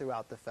that run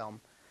throughout the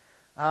film.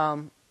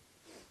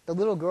 The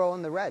little girl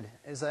in the red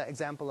is an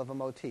example of a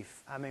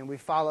motif. We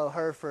follow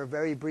her for a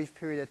very brief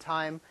period of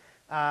time.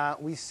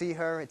 We see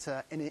her. It's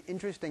an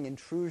interesting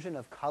intrusion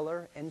of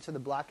color into the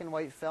black and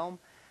white film.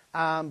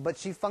 But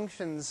she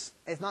functions,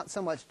 it's not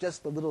so much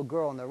just the little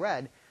girl in the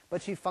red,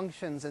 but she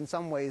functions in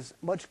some ways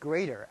much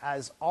greater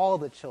as all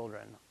the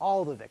children,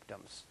 all the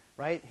victims,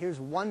 right? Here's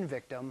one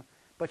victim,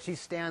 but she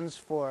stands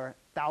for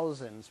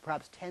thousands,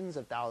 perhaps tens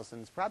of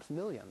thousands, perhaps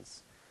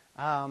millions.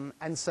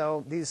 And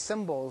so these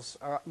symbols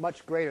are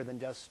much greater than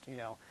just,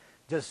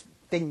 just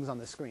things on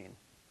the screen.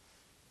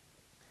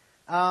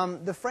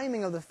 The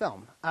framing of the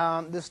film.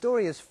 The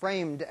story is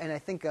framed in, I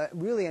think, a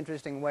really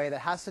interesting way that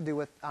has to do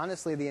with,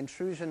 honestly, the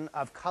intrusion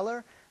of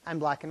color and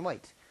black and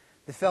white.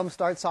 The film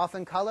starts off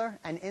in color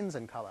and ends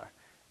in color.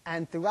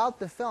 And throughout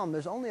the film,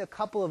 there's only a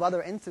couple of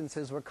other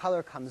instances where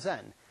color comes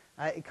in.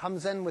 It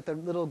comes in with the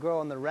little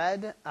girl in the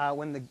red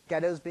when the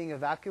ghetto is being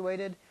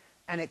evacuated,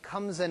 and it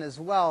comes in as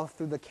well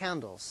through the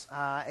candles.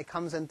 It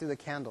comes in through the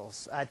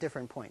candles at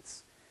different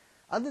points.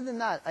 Other than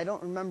that, I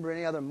don't remember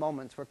any other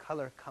moments where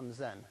color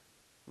comes in.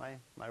 Am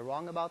I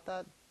wrong about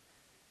that?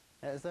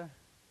 Is there?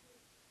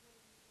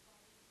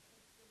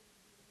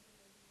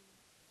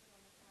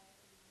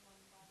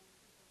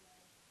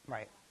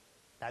 Right.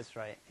 That's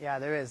right. Yeah,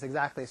 there is,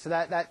 exactly. So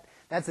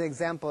that's an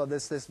example of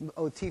this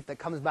motif that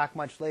comes back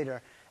much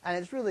later. And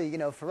it's really,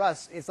 for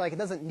us, it's like it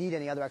doesn't need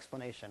any other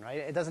explanation, right?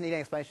 It doesn't need any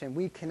explanation.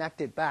 We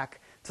connect it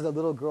back to the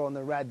little girl in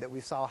the red that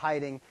we saw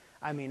hiding.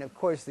 I mean, of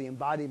course, the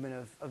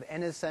embodiment of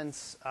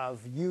innocence,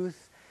 of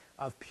youth,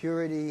 of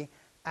purity,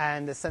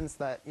 and the sense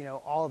that,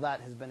 all of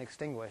that has been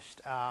extinguished.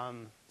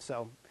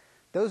 So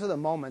those are the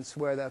moments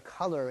where the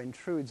color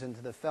intrudes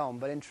into the film,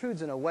 but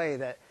intrudes in a way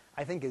that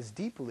I think is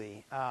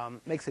deeply,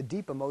 makes a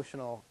deep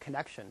emotional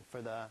connection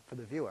for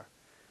the viewer.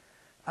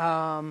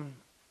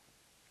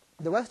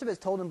 The rest of it's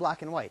told in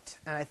black and white,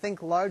 and I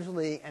think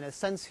largely, in a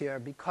sense here,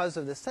 because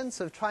of the sense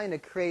of trying to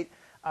create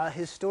a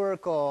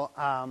historical,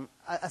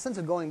 a sense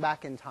of going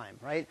back in time,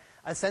 right?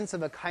 A sense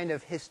of a kind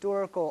of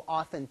historical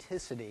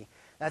authenticity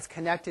that's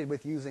connected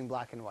with using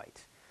black and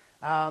white.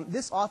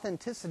 This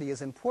authenticity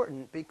is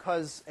important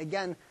because,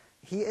 again,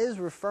 he is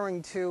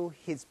referring to,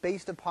 it's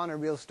based upon a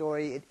real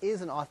story, it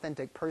is an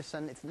authentic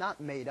person, it's not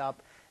made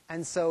up,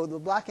 and so the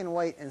black and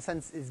white, in a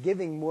sense, is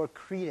giving more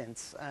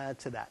credence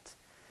to that.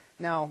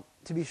 Now,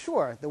 to be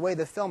sure, the way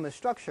the film is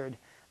structured,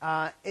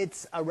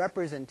 it's a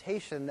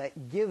representation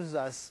that gives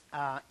us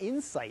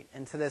insight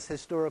into this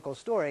historical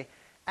story,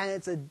 and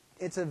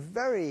it's a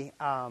very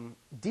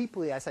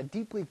deeply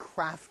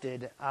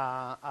crafted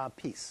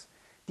piece,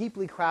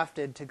 deeply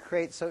crafted to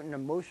create certain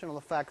emotional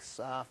effects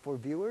for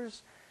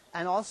viewers,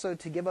 and also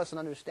to give us an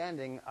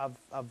understanding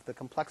of the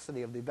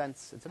complexity of the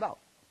events it's about.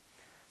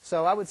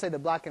 So I would say the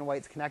black and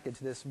white's connected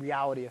to this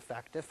reality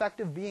effect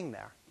of being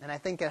there. And I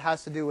think it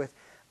has to do with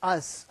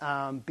us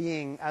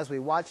being, as we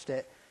watched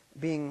it,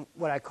 being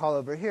what I call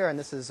over here, and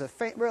this is a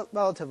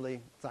relatively,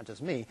 it's not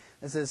just me,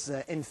 this is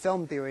in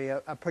film theory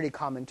a pretty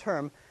common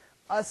term,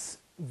 us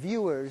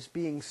viewers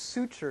being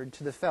sutured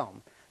to the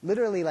film,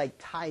 literally like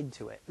tied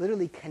to it,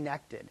 literally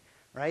connected,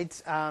 right?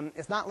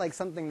 It's not like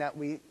something that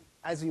we,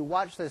 as we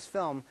watch this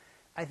film,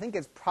 I think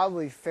it's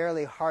probably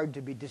fairly hard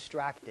to be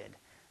distracted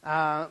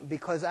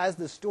because as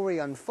the story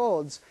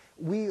unfolds,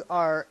 we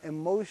are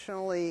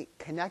emotionally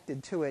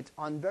connected to it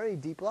on very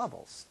deep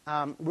levels.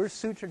 We're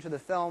sutured to the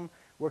film,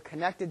 we're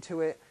connected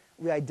to it,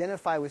 we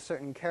identify with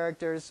certain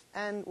characters,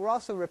 and we're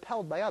also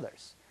repelled by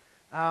others.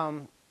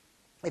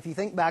 If you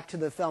think back to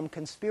the film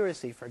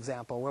Conspiracy, for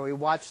example, where we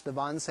watched the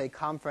Wannsee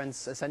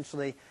Conference,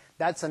 essentially,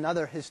 that's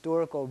another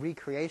historical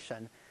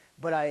recreation,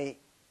 but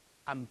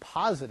I'm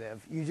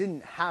positive you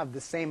didn't have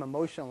the same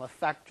emotional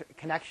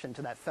connection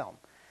to that film.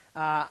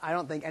 I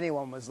don't think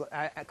anyone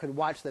could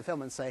watch the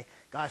film and say,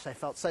 gosh, I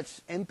felt such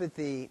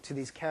empathy to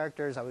these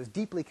characters. I was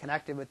deeply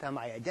connected with them.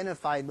 I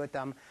identified with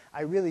them.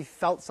 I really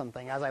felt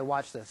something as I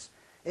watched this.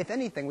 If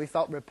anything, we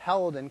felt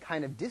repelled and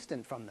kind of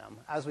distant from them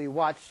as we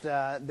watched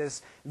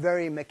this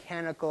very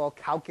mechanical,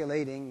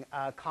 calculating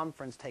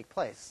conference take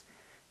place.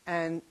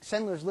 And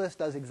Schindler's List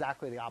does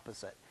exactly the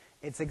opposite.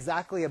 It's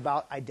exactly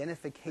about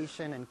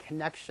identification and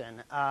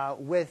connection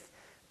with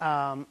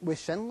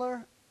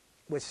Schindler,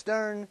 with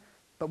Stern,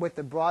 but with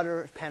the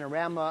broader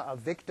panorama of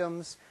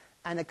victims,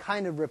 and a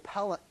kind of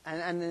repellent.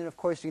 And then, of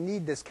course, you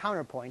need this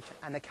counterpoint,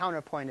 and the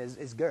counterpoint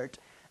is Goethe.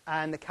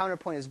 And the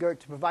counterpoint is Goethe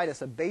to provide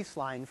us a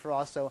baseline for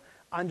also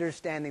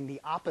understanding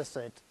the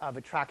opposite of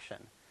attraction.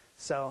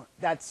 So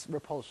that's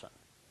repulsion.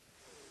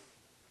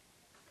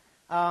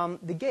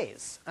 The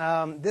gaze.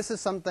 This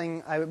is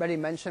something I already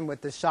mentioned with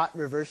the shot,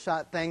 reverse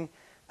shot thing.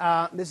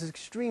 This is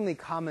extremely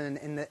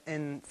common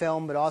in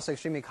film, but also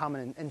extremely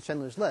common in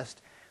Schindler's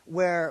List,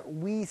 where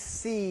we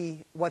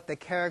see what the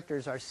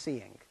characters are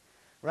seeing,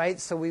 right?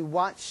 So we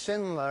watch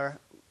Schindler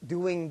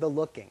doing the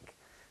looking.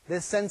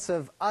 This sense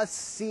of us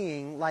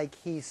seeing like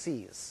he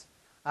sees.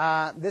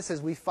 This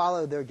is we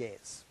follow their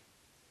gaze.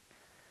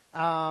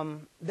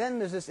 Then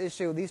there's this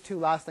issue, these two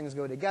last things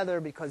go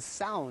together because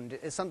sound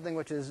is something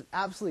which is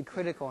absolutely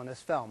critical in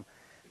this film.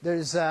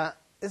 This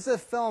is a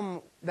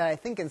film that I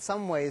think in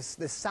some ways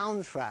the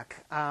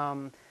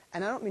soundtrack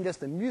And I don't mean just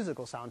the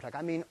musical soundtrack.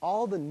 I mean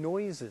all the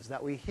noises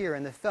that we hear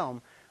in the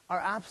film are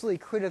absolutely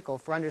critical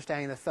for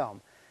understanding the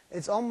film.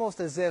 It's almost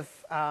as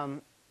if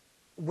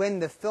when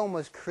the film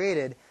was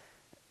created,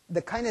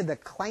 the kind of the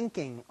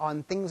clanking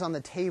on things on the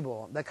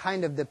table, the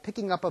kind of the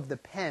picking up of the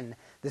pen,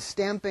 the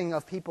stamping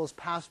of people's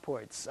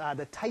passports,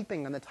 the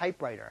typing on the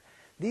typewriter,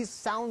 these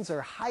sounds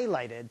are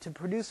highlighted to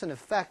produce an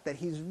effect that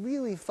he's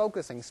really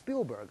focusing,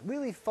 Spielberg,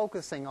 really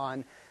focusing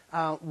on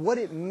what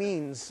it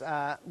means,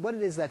 what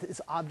it is that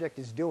this object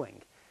is doing.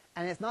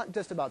 And it's not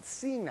just about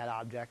seeing that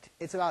object,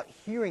 it's about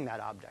hearing that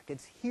object.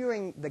 It's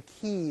hearing the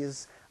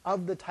keys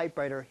of the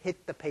typewriter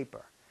hit the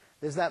paper.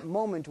 There's that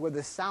moment where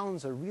the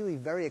sounds are really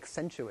very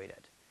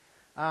accentuated.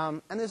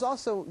 And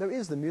there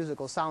is the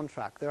musical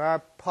soundtrack. There are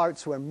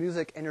parts where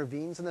music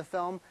intervenes in the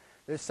film.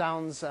 There's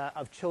sounds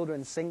of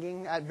children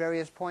singing at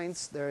various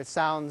points. There are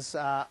sounds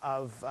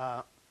of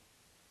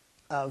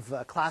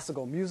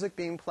classical music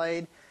being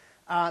played.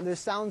 There's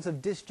sounds of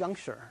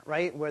disjuncture,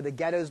 right, where the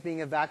ghetto's being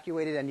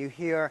evacuated and you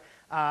hear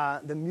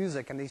the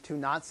music and these two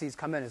Nazis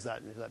come in. Is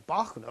that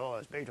Bach? No,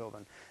 it's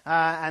Beethoven.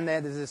 And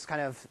there's this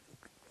kind of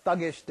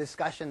thuggish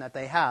discussion that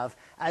they have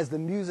as the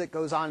music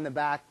goes on in the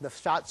back, the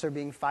shots are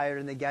being fired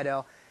in the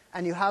ghetto,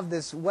 and you have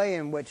this way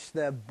in which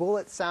the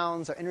bullet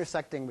sounds are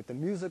intersecting with the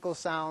musical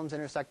sounds,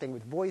 intersecting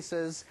with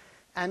voices,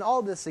 and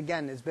all this,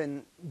 again, has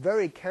been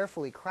very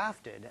carefully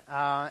crafted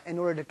in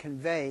order to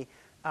convey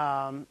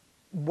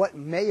what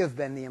may have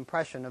been the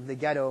impression of the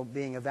ghetto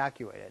being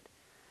evacuated.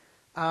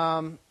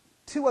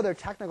 Two other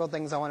technical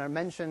things I want to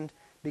mention,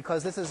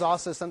 because this is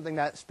also something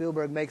that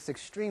Spielberg makes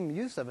extreme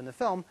use of in the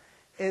film,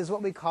 is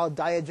what we call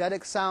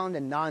diegetic sound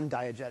and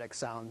non-diegetic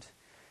sound.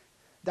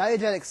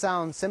 Diegetic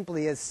sound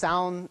simply is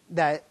sound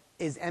that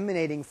is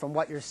emanating from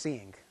what you're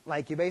seeing.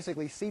 Like you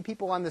basically see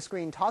people on the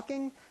screen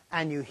talking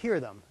and you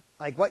hear them.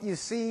 Like what you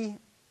see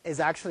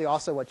is actually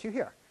also what you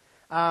hear.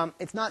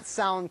 It's not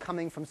sound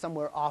coming from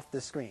somewhere off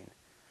the screen.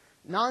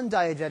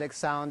 Non-diegetic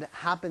sound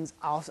happens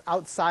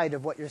outside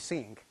of what you're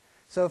seeing.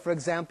 So for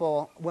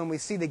example, when we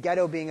see the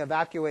ghetto being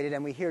evacuated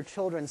and we hear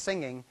children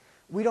singing,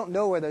 we don't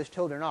know where those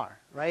children are,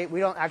 right?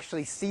 We don't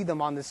actually see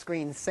them on the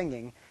screen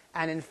singing.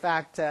 And in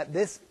fact,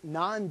 this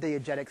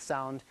non-diegetic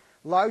sound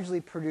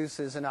largely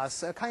produces in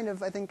us a kind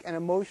of, I think, an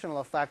emotional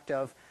effect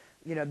of,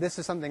 this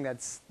is something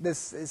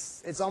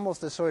it's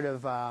almost a sort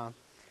of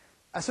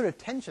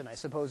tension, I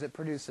suppose, it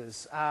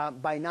produces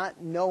by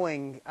not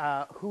knowing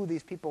who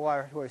these people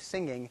are who are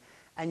singing,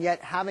 and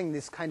yet having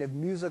this kind of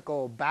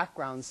musical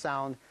background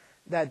sound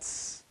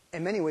that's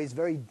in many ways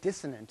very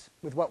dissonant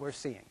with what we're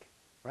seeing.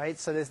 Right?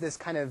 So this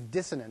kind of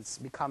dissonance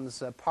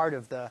becomes part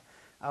of the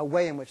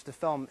way in which the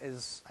film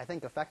is, I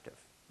think, effective.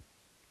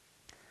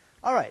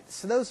 All right,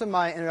 so those are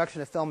my introduction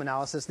to film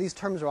analysis. These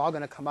terms are all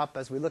going to come up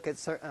as we look at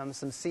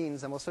some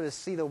scenes, and we'll sort of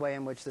see the way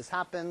in which this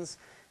happens,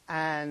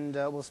 and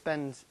we'll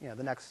spend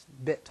the next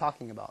bit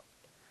talking about.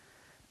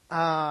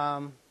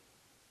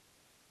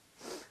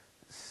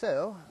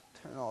 So,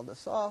 turn all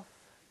this off.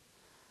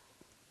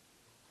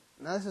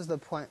 Now this is the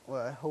point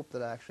where I hope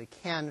that I actually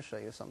can show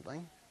you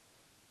something.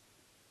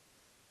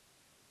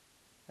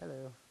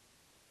 Hello.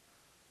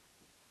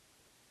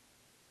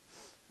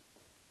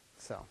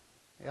 So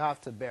you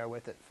have to bear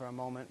with it for a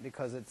moment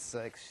because it's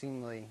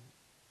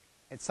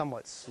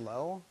somewhat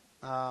slow,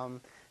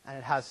 and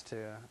it has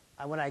to.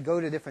 When I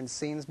go to different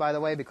scenes, by the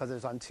way, because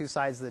it's on two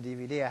sides of the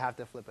DVD, I have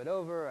to flip it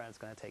over, and it's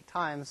going to take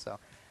time. So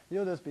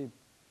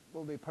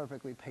we'll be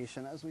perfectly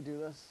patient as we do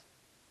this.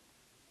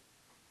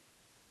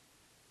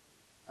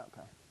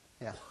 Okay.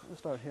 Yeah, we'll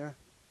start here.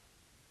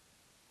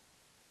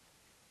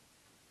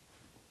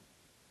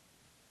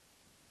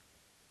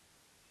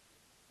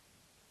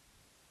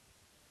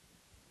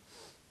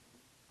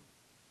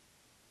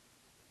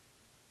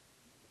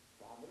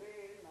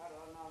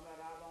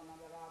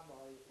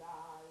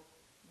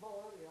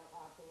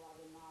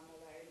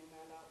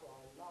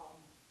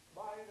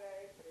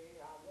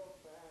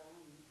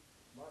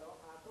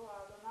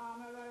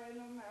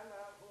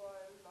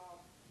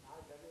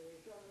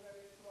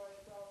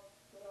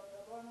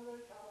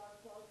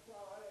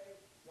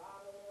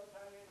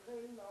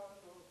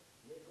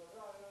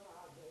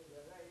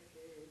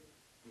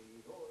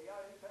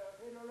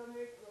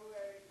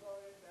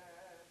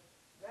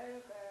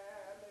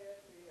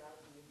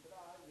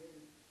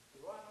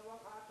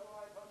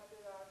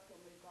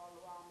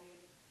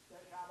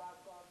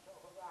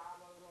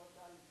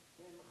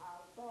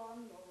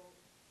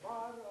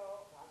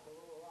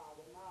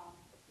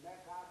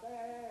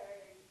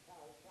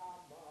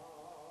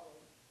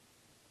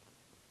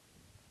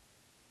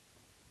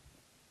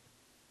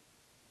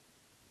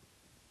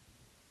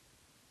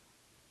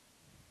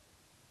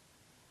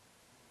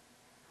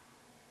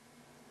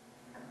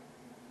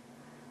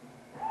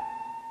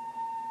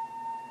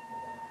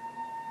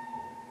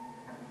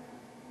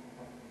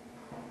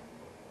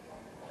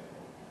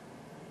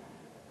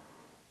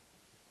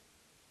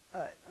 All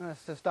right,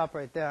 let's just stop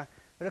right there.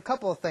 But a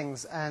couple of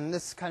things, and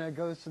this kind of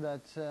goes to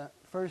that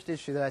first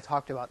issue that I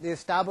talked about. The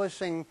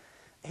establishing,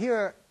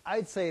 here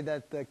I'd say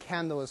that the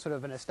candle is sort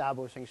of an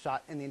establishing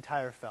shot in the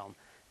entire film.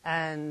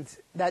 And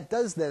that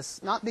does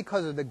this not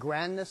because of the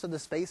grandness of the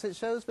space it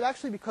shows, but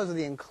actually because of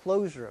the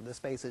enclosure of the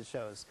space it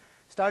shows.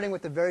 Starting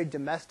with a very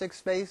domestic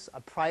space,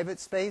 a private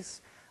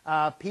space,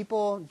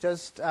 people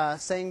just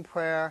saying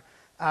prayer,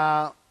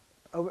 Sabbath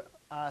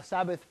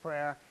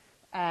prayer,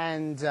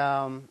 and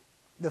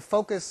the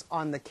focus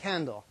on the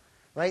candle,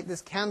 right?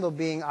 This candle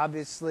being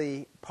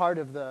obviously part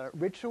of the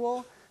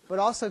ritual, but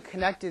also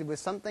connected with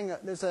something.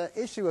 There's an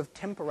issue of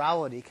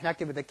temporality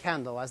connected with the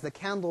candle. As the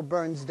candle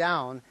burns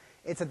down,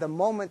 it's at the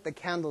moment the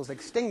candle's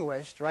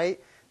extinguished, right,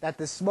 that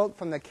the smoke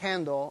from the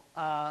candle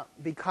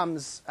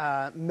becomes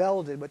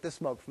melded with the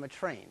smoke from a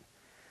train.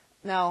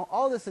 Now,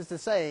 all this is to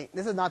say,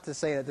 this is not to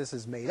say that this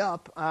is made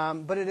up,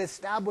 but it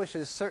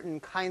establishes certain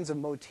kinds of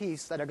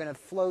motifs that are going to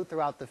flow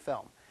throughout the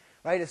film.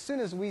 Right? As soon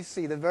as we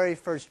see the very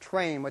first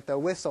train with the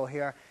whistle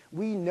here,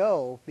 we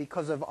know,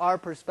 because of our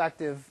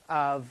perspective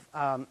of,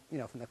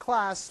 from the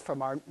class,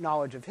 from our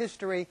knowledge of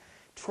history,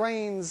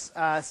 trains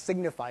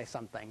signify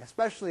something,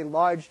 especially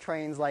large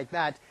trains like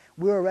that.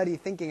 We're already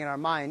thinking in our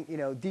mind,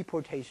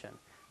 deportation.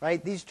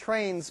 Right? These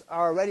trains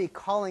are already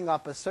calling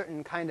up a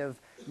certain kind of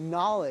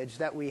knowledge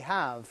that we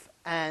have.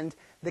 And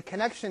the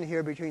connection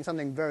here between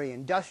something very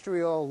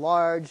industrial,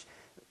 large,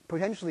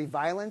 potentially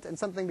violent, and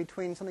something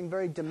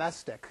very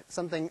domestic,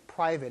 something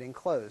private,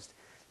 enclosed.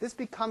 This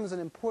becomes an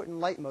important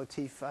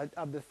leitmotif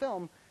of the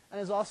film, and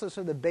is also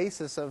sort of the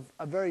basis of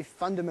a very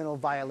fundamental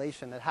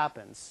violation that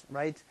happens,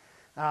 right?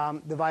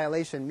 The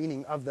violation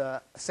meaning of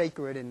the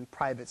sacred and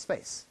private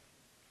space.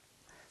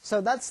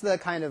 So that's the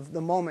kind of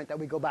the moment that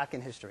we go back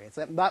in history. It's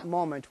that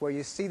moment where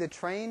you see the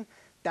train.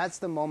 That's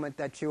the moment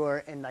that you are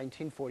in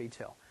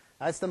 1942.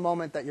 That's the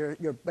moment that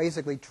you're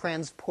basically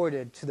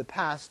transported to the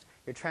past.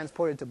 You're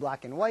transported to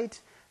black and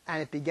white,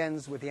 and it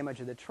begins with the image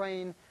of the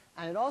train.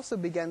 And it also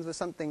begins with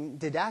something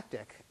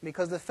didactic,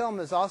 because the film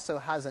also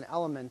has an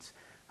element,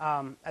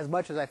 as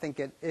much as I think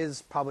it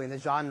is probably in the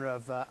genre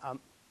of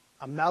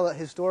a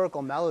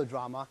historical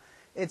melodrama,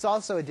 it's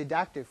also a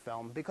didactic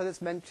film because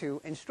it's meant to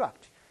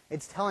instruct.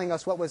 It's telling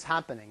us what was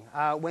happening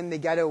when the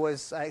ghetto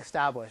was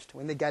established,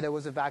 when the ghetto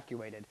was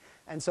evacuated,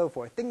 and so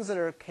forth. Things that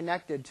are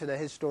connected to the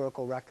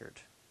historical record.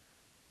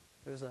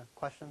 There's a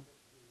question?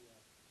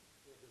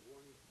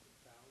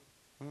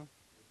 Hmm?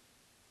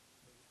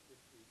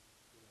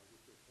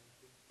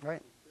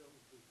 Right.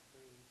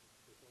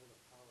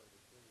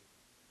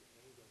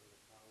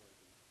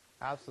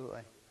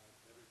 Absolutely.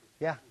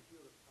 Yeah.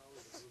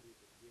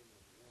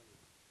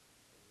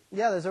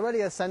 Yeah, there's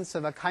already a sense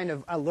of a kind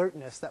of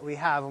alertness that we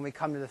have when we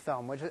come to the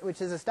film,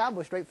 which is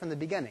established right from the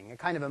beginning, a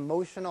kind of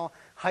emotional,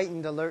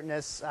 heightened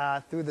alertness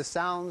through the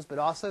sounds, but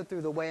also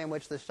through the way in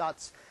which the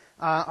shots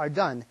are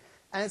done.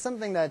 And it's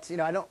something that,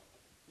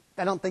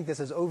 I don't think this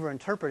is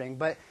over-interpreting,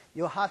 but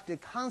you'll have to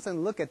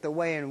constantly look at the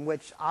way in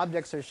which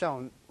objects are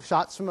shown.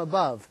 Shots from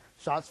above,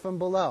 shots from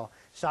below,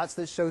 shots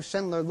that show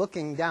Schindler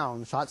looking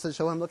down, shots that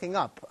show him looking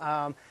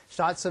up,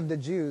 shots of the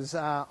Jews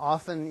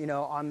often,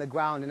 on the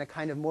ground in a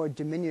kind of more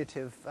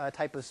diminutive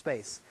type of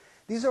space.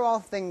 These are all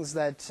things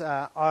that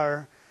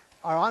are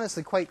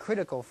honestly quite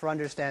critical for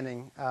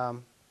understanding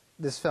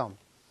this film.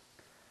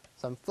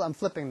 So I'm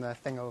flipping the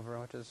thing over,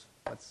 which is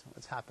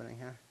what's happening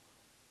here.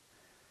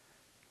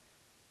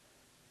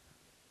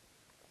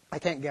 I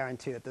can't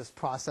guarantee that this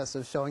process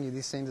of showing you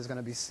these things is going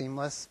to be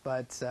seamless,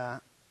 but I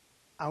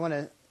want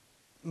to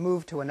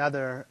move to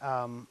another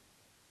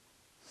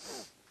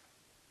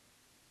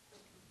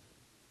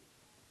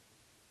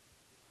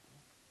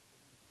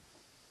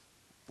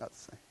let's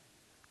see.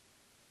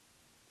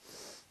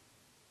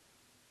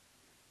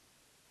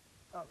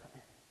 Okay.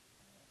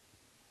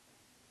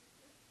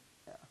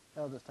 Yeah,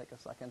 it'll just take a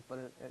second, but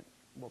it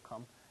will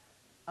come.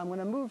 I'm going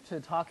to move to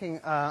talking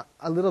a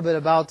little bit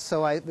about,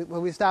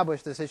 we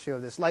established this issue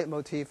of this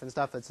leitmotif and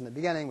stuff that's in the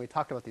beginning. We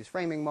talked about these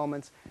framing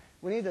moments.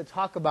 We need to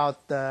talk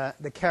about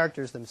the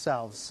characters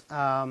themselves.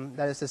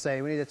 That is to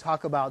say, we need to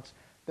talk about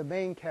the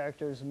main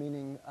characters,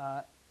 meaning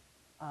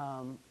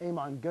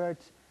Amon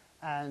Gert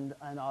and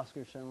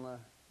Oskar Schindler.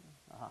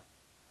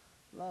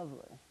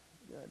 Lovely.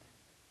 Good.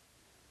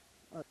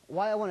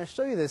 Why I want to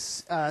show you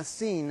this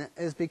scene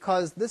is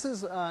because this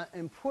is an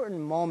important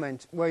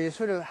moment where you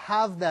sort of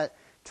have that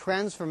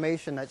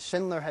transformation that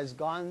Schindler has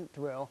gone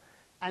through,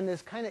 and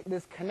this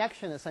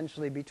connection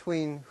essentially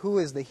between who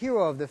is the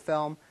hero of the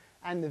film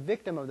and the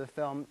victim of the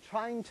film,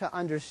 trying to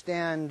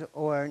understand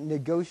or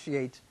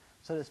negotiate,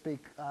 so to speak,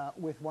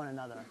 with one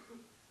another.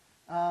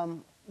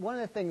 One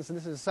of the things, and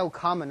this is so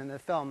common in the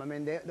film, I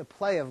mean, the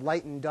play of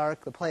light and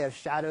dark, the play of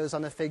shadows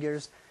on the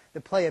figures,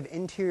 the play of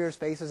interior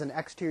spaces and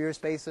exterior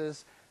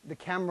spaces, the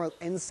camera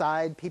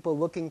inside, people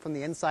looking from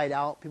the inside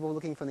out, people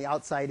looking from the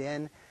outside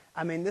in.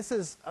 I mean, this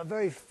is a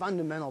very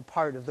fundamental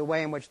part of the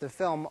way in which the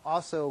film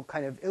also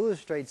kind of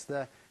illustrates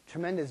the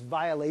tremendous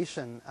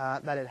violation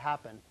that had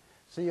happened.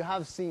 So you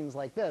have scenes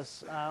like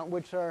this,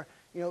 which are,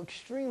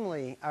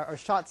 extremely, or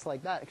shots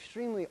like that,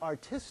 extremely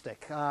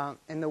artistic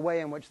in the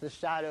way in which the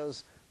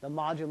shadows, the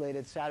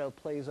modulated shadow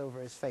plays over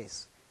his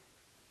face.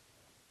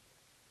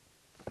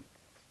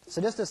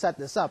 So just to set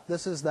this up,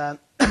 this is the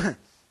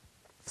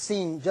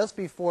scene just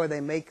before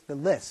they make the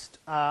list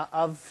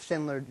of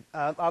Schindler,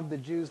 of the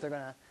Jews they're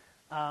gonna,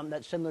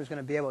 that Schindler's going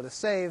to be able to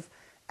save.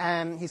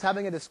 And he's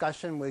having a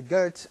discussion with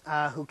Goethe,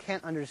 who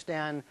can't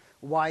understand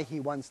why he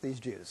wants these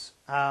Jews.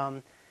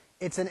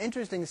 It's an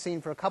interesting scene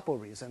for a couple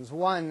reasons.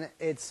 One,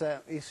 it's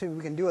you see,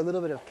 we can do a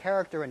little bit of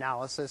character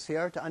analysis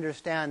here to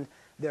understand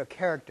their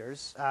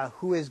characters.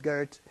 Who is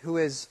Goethe? Who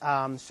is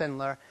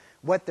Schindler?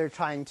 What they're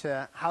trying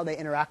to, how they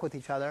interact with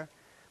each other.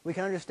 We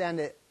can understand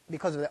it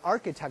because of the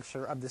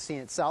architecture of the scene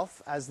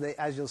itself. As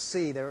you'll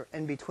see, they're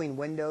in between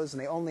windows,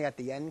 and they only at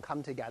the end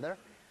come together.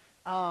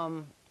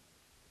 Yeah,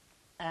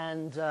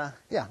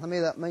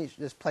 let me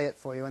just play it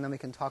for you, and then we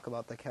can talk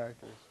about the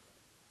characters.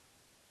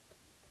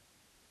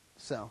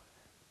 So.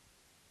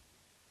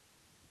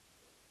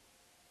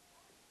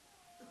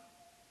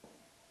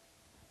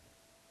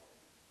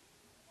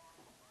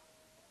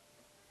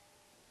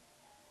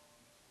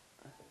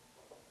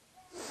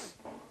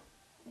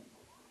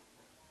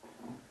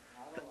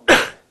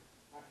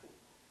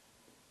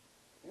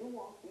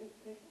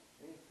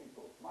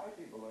 My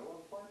people, I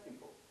want white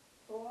people.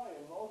 So I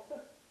am all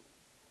set.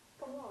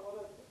 Come on,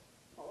 what is it?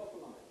 Oh, what's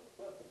the matter?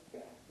 That's a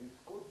scam. It's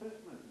good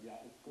business. Yeah,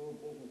 it's good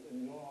business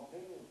in your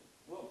opinion.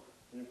 Look,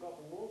 you've got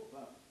to move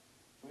them.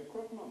 The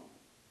equipment,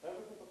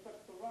 everything to fix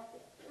the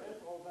rocket.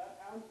 There's all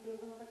that and build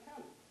another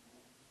camp.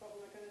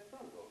 Doesn't make any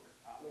sense. Look,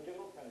 you're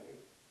not telling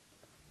me.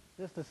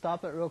 Just to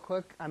stop it real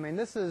quick, I mean,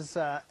 this is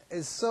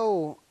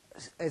so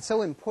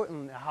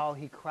important how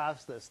he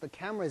crafts this. The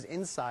camera is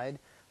inside,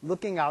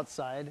 looking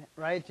outside,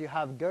 right? You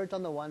have Goethe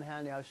on the one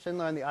hand, you have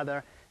Schindler on the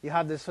other. You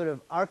have this sort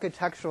of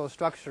architectural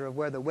structure of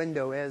where the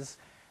window is,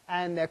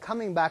 and they're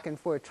coming back and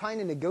forth, trying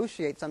to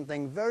negotiate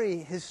something very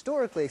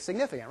historically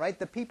significant, right?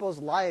 The people's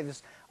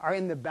lives are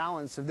in the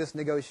balance of this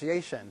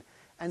negotiation.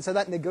 And so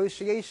that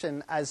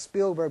negotiation, as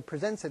Spielberg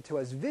presents it to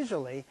us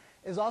visually,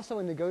 is also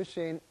a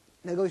negotiation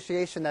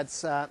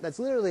that's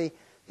literally,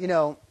 you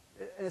know,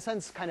 in a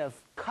sense, kind of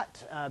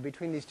cut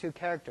between these two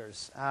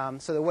characters.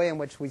 So the way in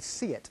which we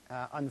see it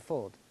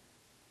unfold.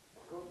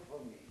 Good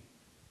for me.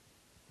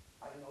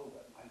 I know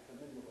them. I'm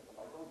familiar with them.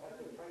 I don't have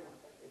to train them.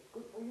 It's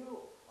good for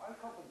you. I'll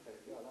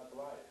compensate. Yeah, that's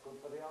right. It's good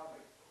for the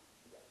army.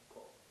 Yeah, of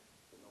course.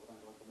 You know what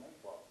I'm going to make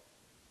for?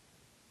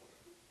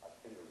 A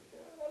single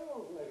shell.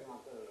 Everyone's making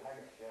up their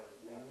tank shells.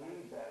 They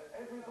need that.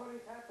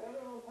 Everybody's happy.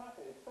 Everyone's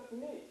happy except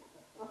me.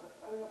 I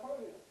mean, you're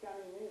probably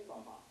scamming me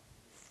somehow.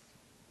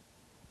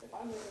 If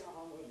I'm making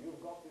 100, you've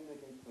got to be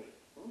making 3.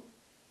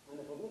 And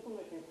if we're missing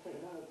making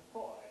 3, then it's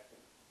 4,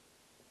 actually.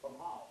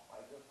 Somehow.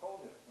 I just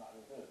told you. That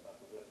is it.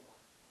 That's it.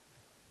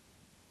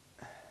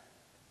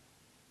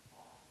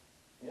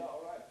 Yeah,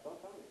 all right.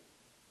 Don't tell me.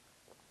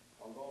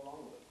 I'll go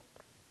along with it.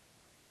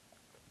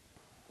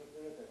 It's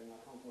irritating. I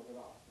can't look it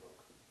up. Look.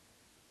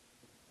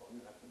 All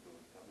you have to do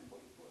is tell me what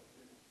it's worth,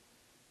 really.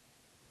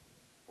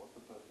 What's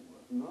the person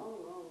worth?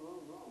 No.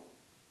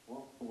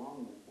 What's the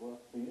one worth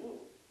for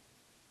you?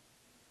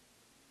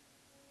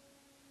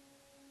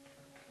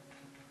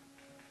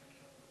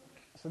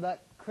 So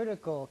that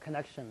critical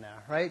connection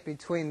there, right,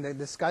 between the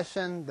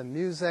discussion, the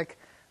music,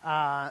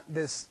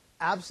 this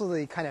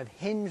absolutely kind of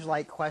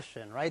hinge-like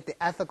question, right,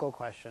 the ethical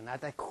question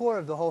at the core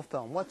of the whole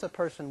film. What's a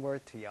person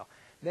worth to you?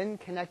 Then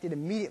connected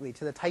immediately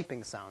to the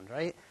typing sound,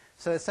 right?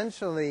 So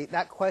essentially,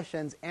 that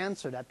question's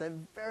answered at the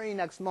very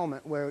next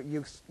moment where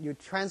you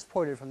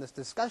transported from this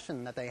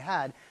discussion that they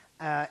had,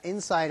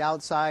 inside,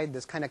 outside,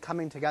 this kind of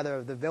coming together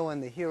of the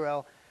villain, the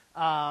hero,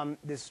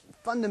 this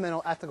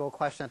fundamental ethical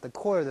question at the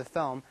core of the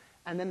film,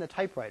 and then the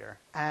typewriter.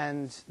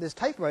 And this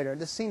typewriter,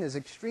 this scene is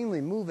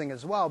extremely moving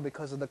as well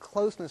because of the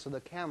closeness of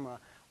the camera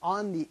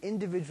on the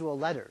individual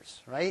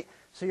letters, right?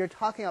 So you're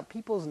talking about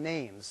people's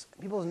names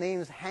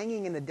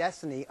hanging in the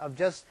destiny of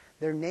just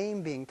their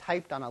name being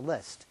typed on a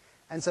list.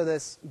 And so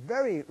this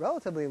very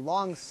relatively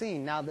long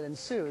scene now that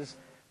ensues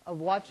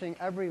of watching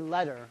every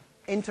letter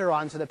enter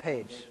onto the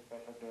page.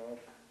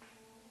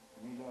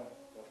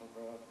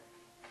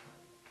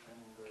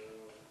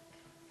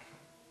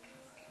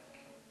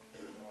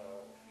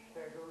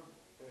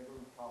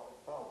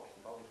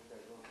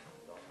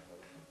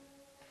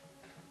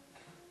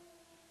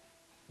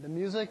 The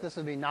music, this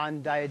would be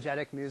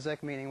non-diegetic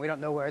music, meaning we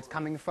don't know where it's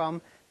coming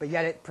from, but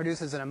yet it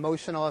produces an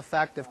emotional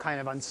effect of kind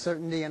of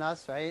uncertainty in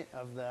us, right,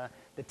 of the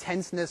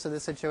tenseness of the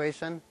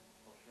situation.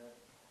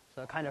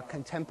 So kind of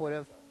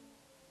contemplative.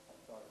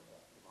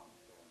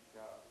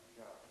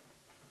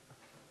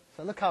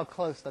 So look how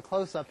close, the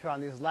close-up here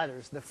on these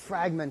letters, the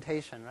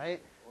fragmentation, right?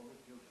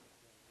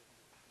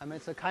 I mean,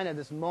 it's a kind of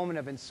this moment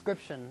of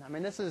inscription. I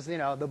mean, this is, you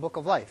know, the book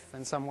of life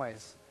in some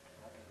ways.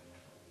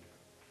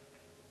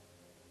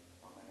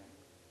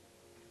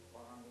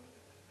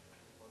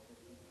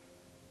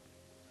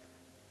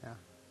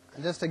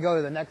 And just to go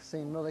to the next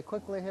scene really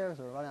quickly here,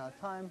 so we're running out of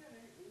time.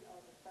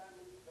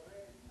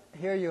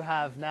 Here you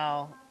have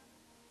now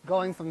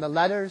going from the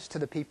letters to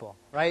the people,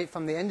 right?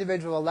 From the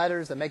individual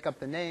letters that make up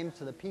the names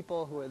to the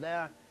people who are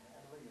there.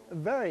 A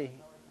very,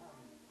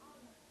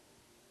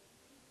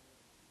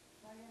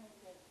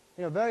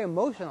 very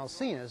emotional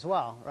scene as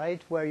well,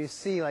 right? Where you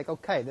see, like,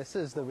 okay, this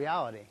is the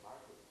reality.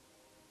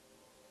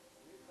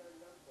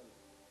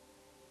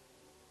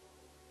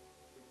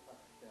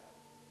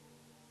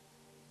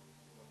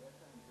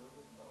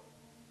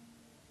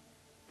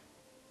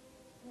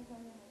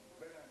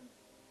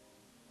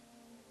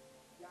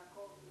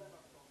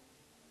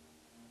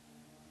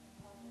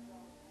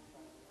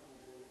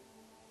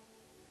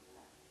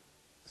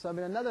 So I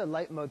mean, another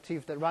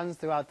leitmotif that runs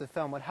throughout the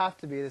film would have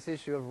to be this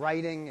issue of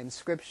writing,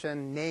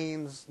 inscription,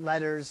 names,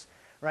 letters,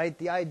 right?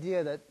 The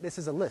idea that this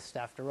is a list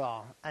after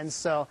all. And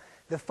so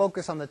the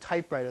focus on the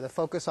typewriter, the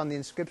focus on the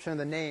inscription of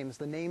the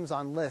names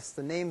on lists,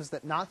 the names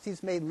that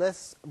Nazis made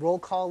lists, roll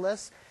call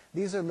lists,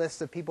 these are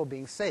lists of people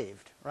being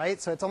saved,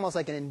 right? So it's almost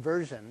like an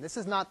inversion. This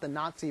is not the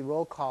Nazi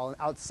roll call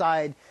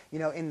outside,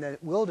 in the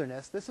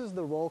wilderness. This is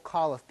the roll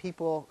call of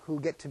people who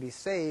get to be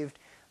saved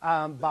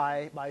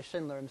by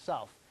Schindler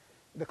himself.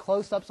 The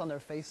close-ups on their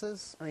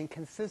faces, I mean,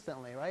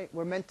 consistently, right?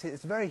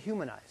 It's very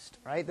humanized,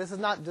 right? These are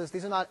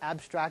not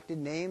abstracted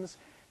names.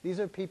 These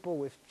are people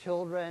with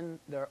children.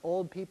 They're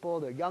old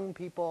people. They're young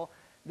people.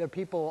 They're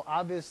people,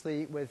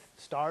 obviously, with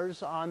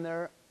stars on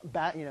their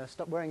back,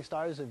 wearing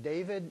stars of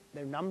David.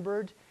 They're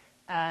numbered,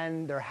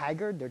 and they're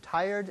haggard. They're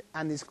tired.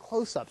 And these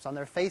close-ups on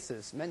their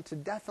faces meant to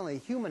definitely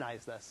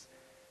humanize this.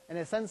 In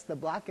a sense, the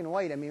black and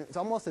white, I mean, it's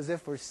almost as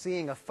if we're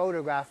seeing a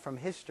photograph from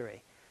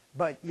history.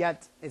 But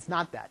yet, it's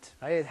not that.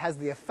 Right? It has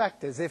the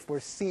effect as if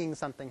we're seeing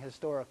something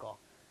historical.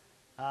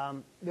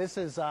 This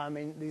is,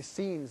 these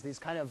scenes, these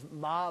kind of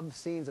mob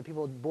scenes of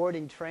people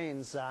boarding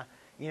trains,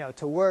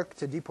 to work,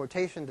 to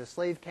deportation, to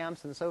slave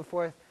camps, and so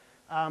forth,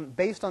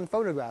 based on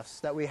photographs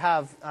that we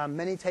have,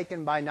 many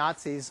taken by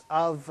Nazis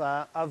of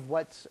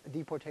what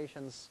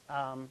deportations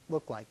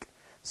look like.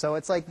 So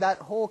it's like that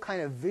whole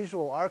kind of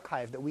visual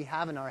archive that we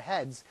have in our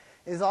heads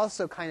is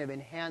also kind of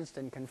enhanced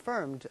and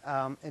confirmed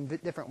in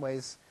different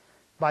ways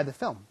by the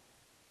film.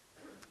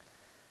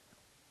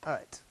 All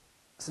right.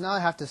 So now I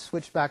have to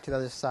switch back to the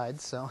other side,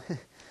 so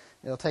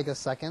it'll take a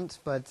second,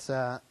 but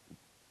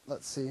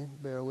let's see.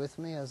 Bear with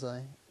me as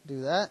I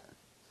do that.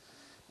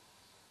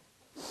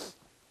 It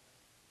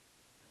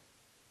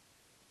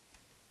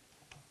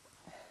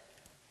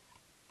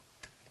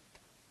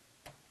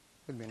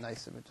would be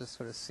nice if it just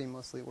sort of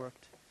seamlessly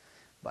worked,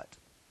 but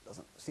it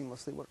doesn't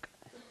seamlessly work.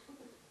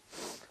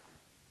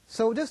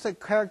 So just a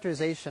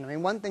characterization. I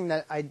mean, one thing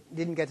that I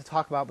didn't get to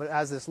talk about, but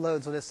as this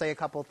loads, I'll just say a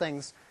couple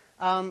things.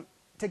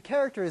 To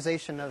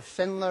characterization of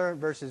Schindler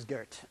versus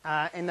Goethe.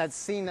 In that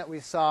scene that we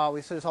sort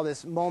of saw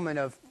this moment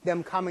of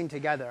them coming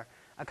together,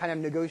 a kind of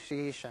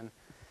negotiation.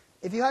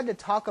 If you had to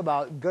talk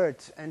about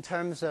Goethe in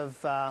terms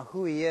of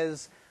who he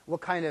is,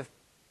 what kind of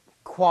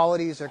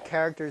qualities or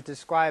characters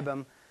describe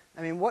him,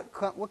 I mean, what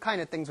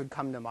kind of things would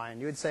come to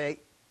mind? You would say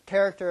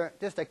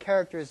just a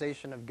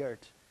characterization of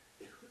Goethe.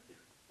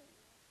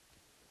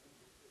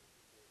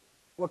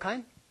 What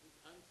kind?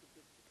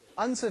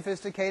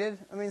 Unsophisticated.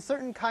 I mean,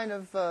 certain kind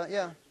of,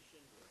 yeah.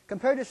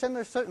 Compared to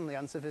Schindler, certainly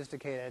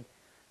unsophisticated.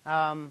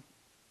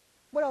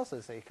 What else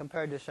is he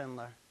compared to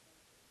Schindler?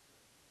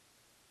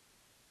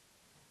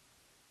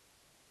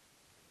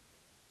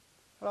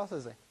 What else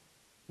is he?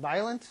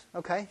 Violent?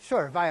 Okay,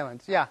 sure,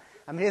 violent. Yeah.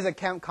 I mean, he's a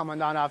camp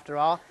commandant after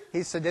all.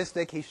 He's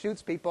sadistic. He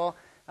shoots people.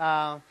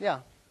 Yeah.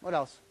 What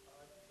else?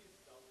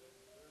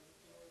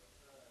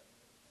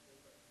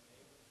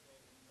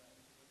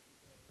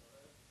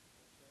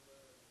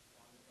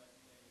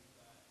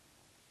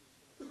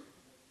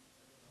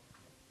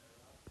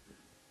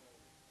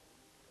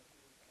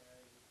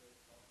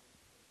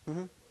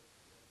 Mm-hmm.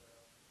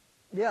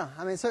 Yeah,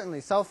 I mean,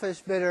 certainly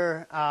selfish,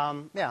 bitter,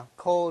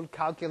 cold,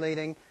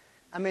 calculating.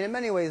 I mean, in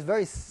many ways,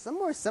 very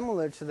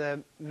similar to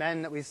the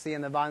men that we see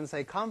in the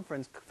Wannsee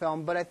Conference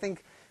film, but I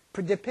think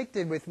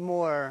depicted with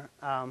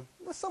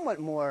somewhat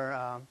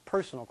more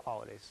personal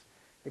qualities,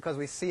 because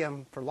we see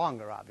him for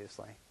longer,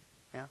 obviously.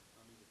 Yeah.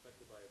 He's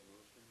affected by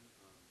emotion,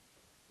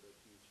 but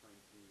he's trying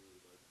to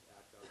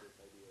act out this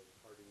idea of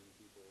hardening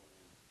people,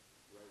 and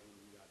right when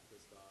he got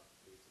pissed off,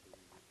 basically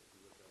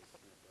he looked at his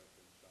snap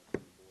rifle and shot the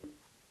boy.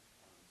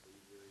 So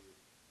he's very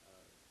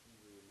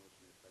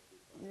emotionally affected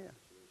by the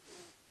situation.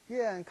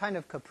 Yeah, and kind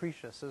of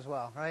capricious as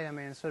well, right? I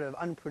mean, sort of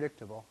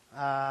unpredictable,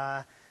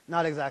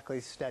 not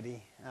exactly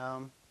steady.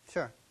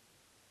 Sure.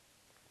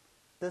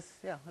 What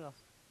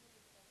else?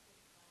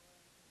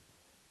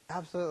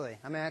 Absolutely.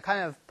 I mean,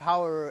 kind of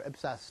power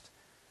obsessed.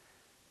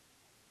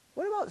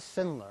 What about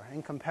Schindler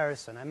in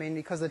comparison? I mean,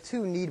 because the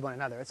two need one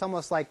another. It's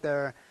almost like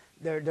they're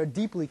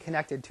deeply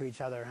connected to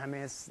each other. I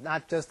mean, it's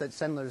not just that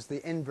Schindler's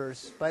the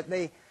inverse, but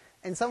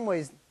in some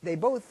ways, they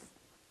both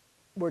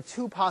were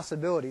two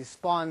possibilities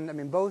spawned. I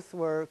mean, both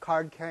were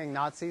card-carrying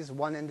Nazis.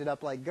 One ended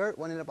up like Goethe,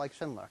 one ended up like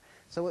Schindler.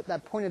 So with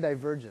that point of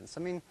divergence,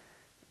 I mean,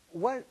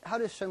 how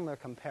does Schindler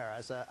compare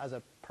as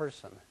a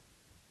person?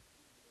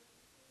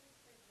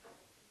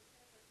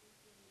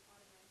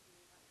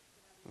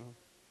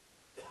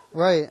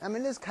 Right. I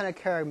mean, this kind of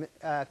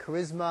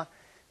charisma.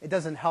 It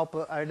doesn't help.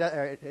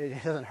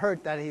 It doesn't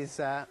hurt that he's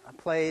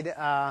played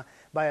by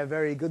a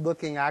very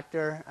good-looking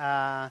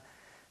actor.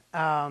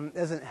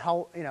 Doesn't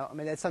help. I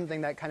mean, it's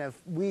something that kind of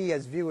we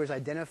as viewers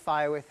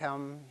identify with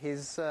him.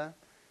 He's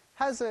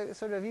has a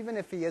sort of, even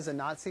if he is a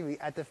Nazi,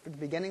 at the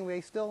beginning we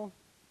still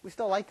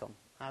like him.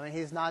 I mean,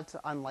 he's not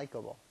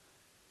unlikable.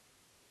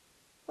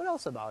 What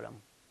else about him?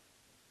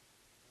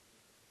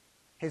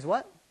 He's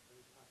what?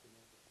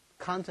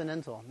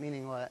 Continental,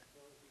 meaning what?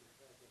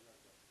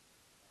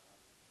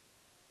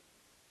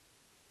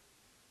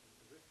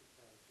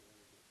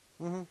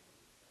 Mm-hmm.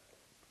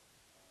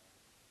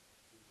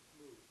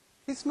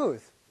 He's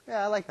smooth.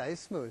 Yeah, I like that. He's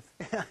smooth.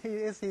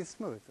 He's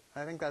smooth.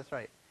 I think that's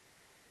right.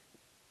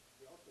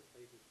 He also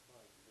plays his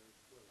cards very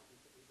slow.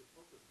 He's a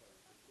poker player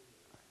for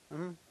sure.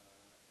 Mm-hmm.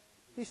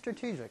 He's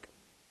strategic.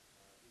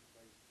 He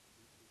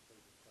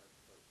plays his cards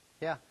close.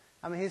 Yeah,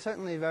 I mean, he's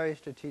certainly very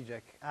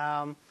strategic.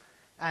 And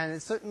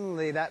it's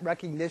certainly that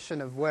recognition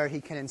of where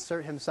he can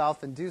insert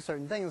himself and do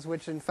certain things,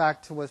 which in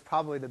fact was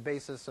probably the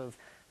basis of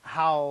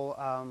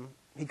how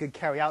he could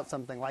carry out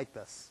something like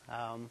this.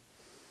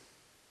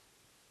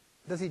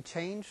 Does he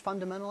change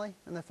fundamentally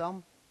in the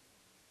film?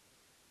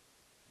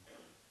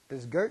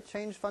 Does Gert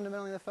change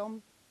fundamentally in the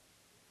film?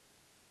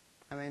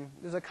 I mean,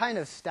 there's a kind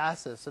of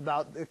stasis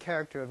about the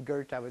character of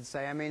Gert, I would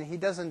say. I mean,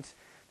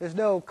 there's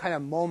no kind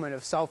of moment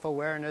of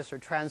self-awareness or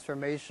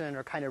transformation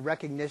or kind of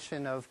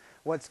recognition of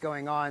what's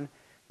going on.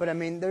 But I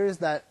mean, there is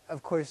that,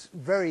 of course,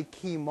 very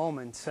key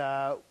moment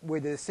where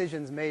the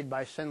decision's made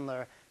by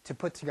Schindler to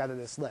put together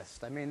this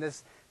list. I mean,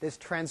 this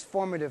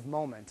transformative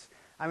moment.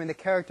 I mean, the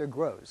character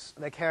grows.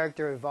 The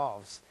character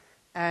evolves.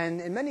 And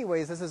in many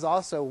ways, this is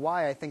also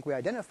why I think we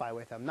identify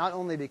with him, not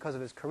only because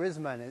of his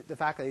charisma and the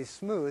fact that he's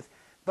smooth,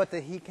 but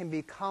that he can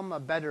become a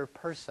better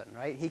person,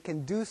 right? He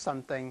can do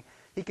something.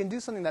 He can do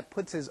something that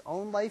puts his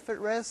own life at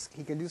risk.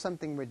 He can do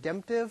something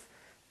redemptive.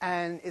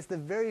 And it's the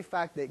very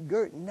fact that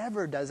Gert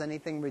never does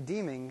anything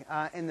redeeming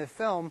in the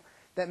film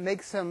that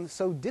makes him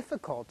so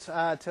difficult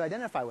to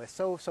identify with,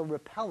 so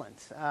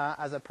repellent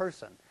as a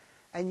person.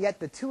 And yet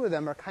the two of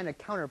them are kind of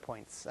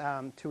counterpoints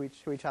to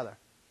each other.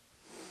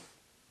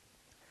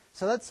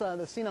 So that's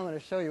the scene I'm going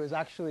to show you is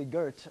actually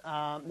Gert.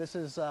 This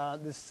is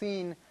the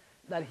scene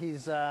that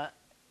he's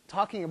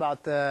talking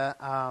about the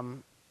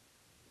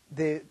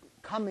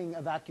coming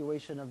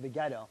evacuation of the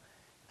ghetto.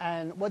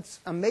 And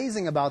what's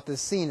amazing about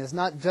this scene is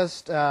not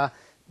just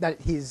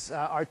that he's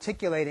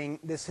articulating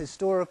this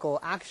historical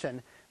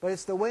action, but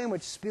it's the way in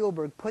which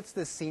Spielberg puts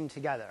this scene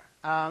together.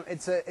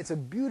 It's a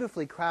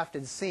beautifully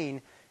crafted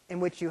scene in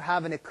which you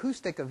have an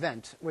acoustic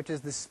event, which is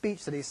the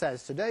speech that he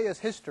says, "Today is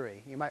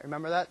history." You might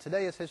remember that.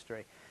 Today is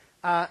history.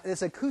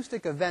 This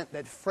acoustic event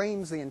that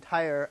frames the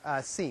entire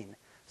scene.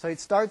 So it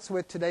starts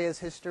with "Today is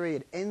history."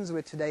 It ends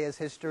with "Today is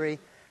history."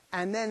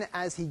 And then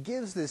as he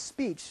gives this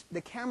speech,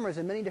 the camera's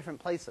in many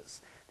different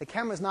places. The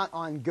camera's not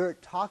on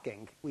Gert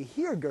talking. We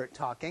hear Gert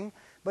talking,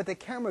 but the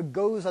camera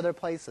goes other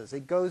places.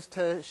 It goes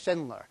to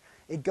Schindler.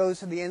 It goes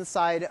to the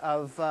inside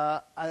of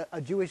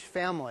a Jewish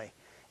family.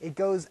 It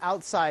goes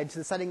outside to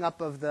the setting up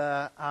of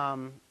the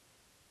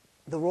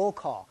roll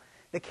call.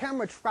 The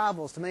camera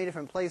travels to many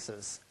different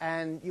places,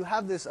 and you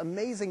have this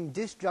amazing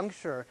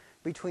disjuncture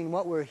between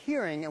what we're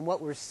hearing and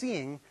what we're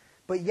seeing,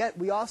 but yet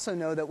we also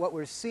know that what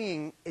we're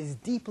seeing is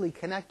deeply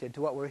connected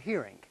to what we're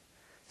hearing.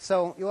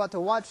 So you'll have to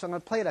watch. So I'm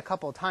going to play it a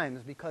couple of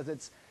times because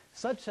it's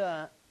such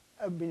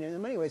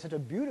in many ways, such a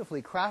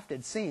beautifully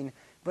crafted scene,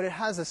 but it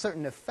has a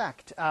certain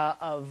effect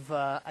of,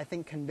 I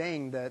think,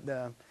 conveying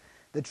the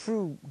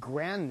true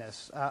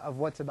grandness of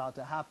what's about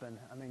to happen.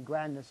 I mean,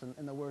 grandness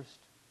in the worst,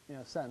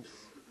 sense.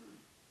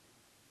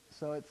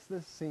 So it's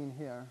this scene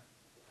here.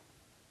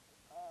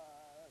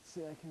 Let's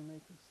see, I can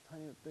make this a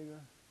tiny bit bigger.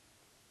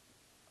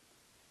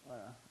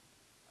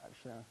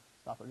 Actually, I'll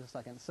stop for just a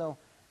second. So,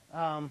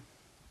 I'm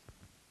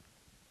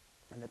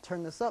going to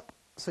turn this up.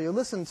 So you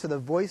listen to the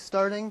voice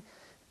starting,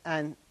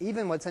 and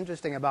even what's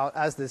interesting about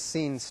as this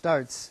scene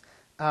starts,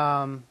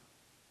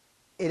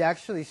 it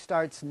actually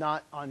starts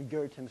not on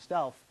Gert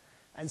himself.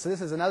 And so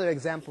this is another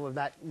example of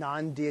that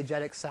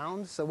non-diegetic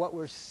sound. So what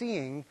we're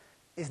seeing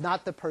is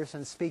not the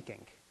person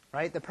speaking,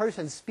 right? The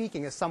person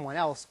speaking is someone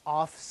else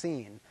off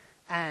scene.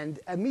 And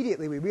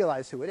immediately we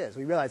realize who it is.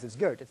 We realize it's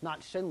Gert. It's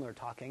not Schindler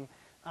talking,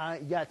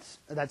 yet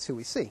that's who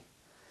we see.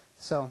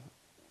 So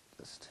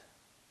just,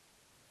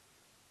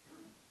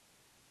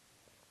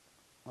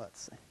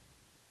 let's see.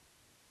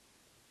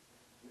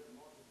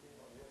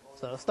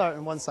 So it'll start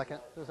in 1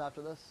 second, just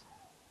after this.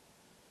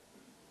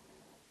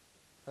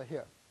 So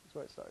here is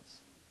where it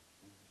starts.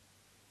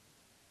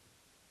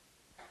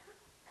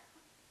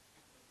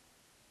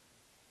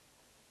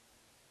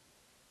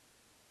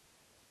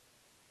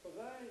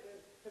 Today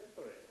is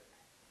history.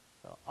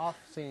 So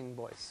off-scene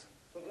voice.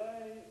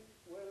 Today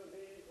will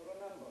be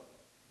remembered.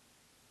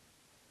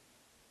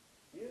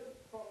 Years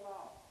from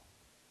now,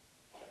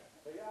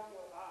 the young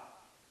will ask,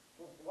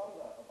 will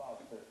wonder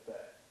about this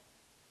day.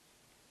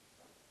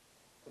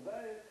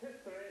 Today is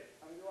history,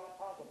 and you are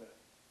part of it.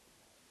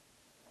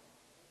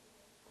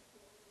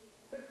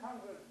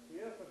 600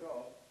 years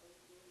ago,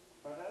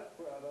 when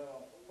elsewhere they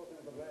were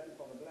putting the blame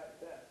for the Black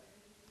Death,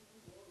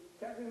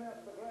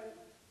 Cabinet the Great,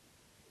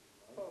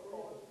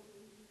 so-called,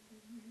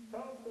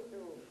 told the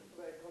Jews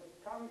they could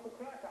come to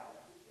Krakow.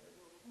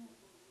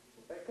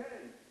 They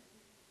came.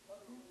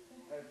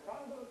 They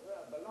trundled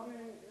their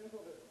belongings into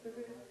the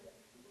city.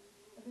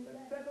 They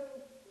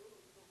settled.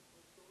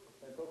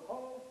 They took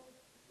hold.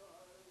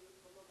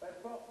 They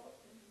prospered.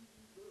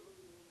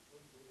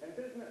 In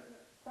business,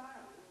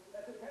 science,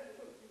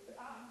 education, the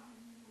arts.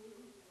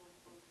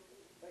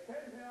 They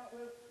came here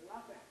with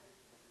nothing.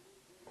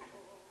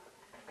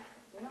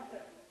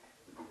 Nothing.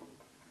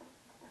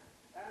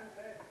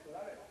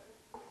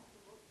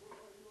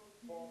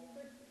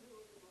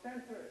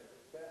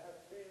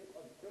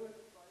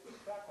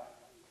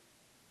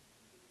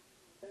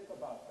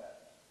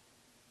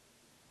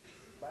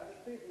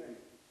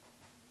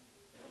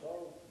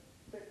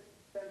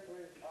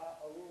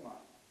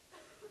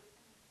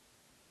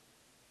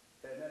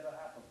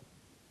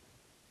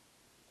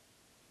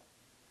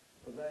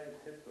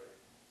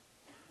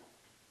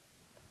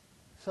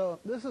 So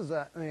this is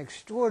an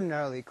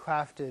extraordinarily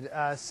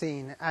crafted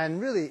scene, and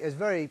really is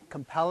very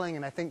compelling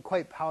and I think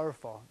quite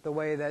powerful, the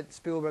way that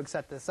Spielberg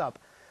set this up.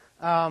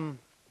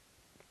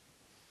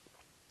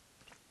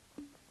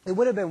 It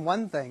would have been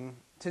one thing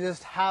to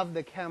just have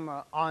the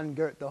camera on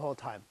Gert the whole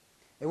time.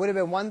 It would have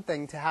been one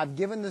thing to have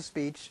given the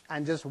speech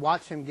and just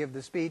watch him give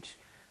the speech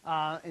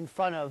in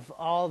front of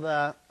all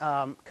the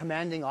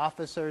commanding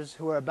officers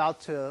who are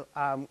about to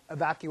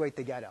evacuate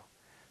the ghetto.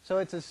 So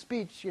it's a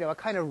speech, a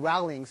kind of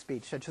rallying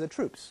speech to the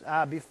troops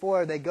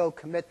before they go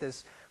commit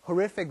this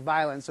horrific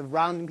violence of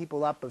rounding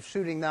people up, of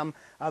shooting them,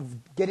 of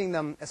getting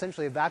them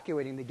essentially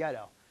evacuating the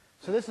ghetto.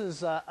 So this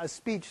is a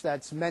speech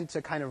that's meant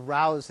to kind of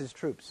rouse his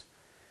troops.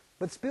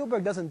 But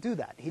Spielberg doesn't do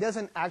that. He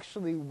doesn't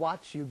actually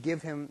watch you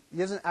give him, he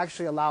doesn't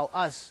actually allow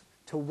us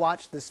to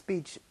watch the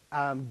speech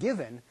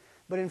given,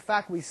 but in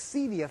fact we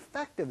see the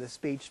effect of the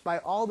speech by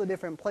all the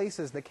different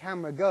places the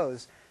camera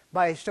goes,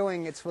 by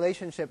showing its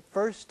relationship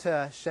first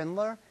to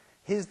Schindler,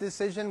 his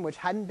decision, which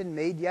hadn't been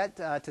made yet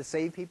to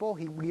save people.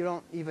 We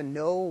don't even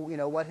know,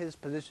 what his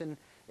position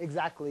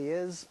exactly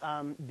is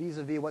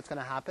vis-a-vis what's going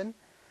to happen.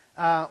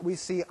 We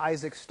see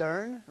Isaac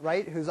Stern,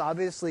 right, who's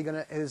obviously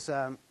is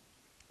a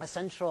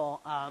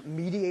central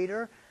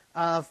mediator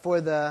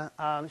for the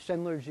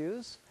Schindler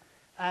Jews.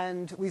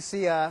 And we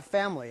see a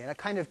family and a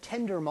kind of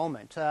tender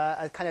moment,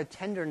 a kind of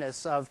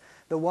tenderness of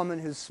the woman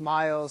who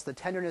smiles, the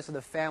tenderness of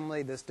the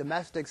family, this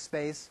domestic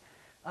space,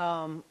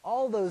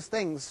 all those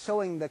things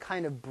showing the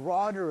kind of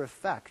broader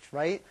effect,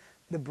 right?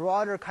 The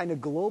broader kind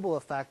of global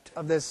effect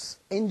of this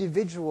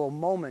individual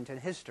moment in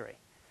history.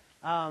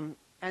 And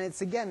it's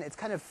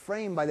kind of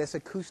framed by this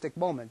acoustic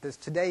moment, this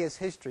today is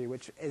history,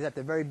 which is at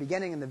the very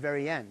beginning and the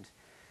very end.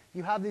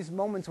 You have these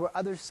moments where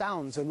other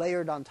sounds are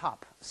layered on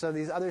top. So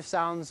these other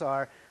sounds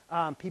are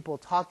people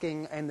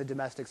talking in the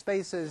domestic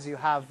spaces. You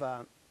have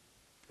a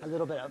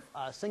little bit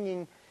of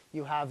singing.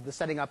 You have the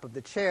setting up of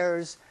the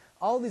chairs.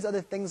 All these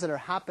other things that are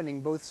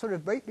happening both sort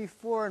of right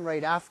before and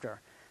right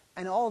after.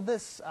 And all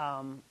this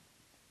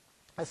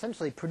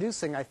essentially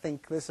producing, I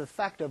think, this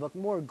effect of a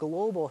more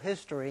global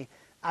history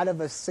out of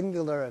a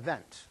singular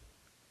event.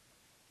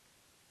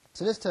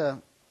 So just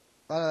to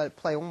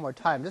play one more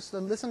time, just to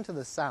listen to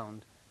the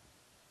sound.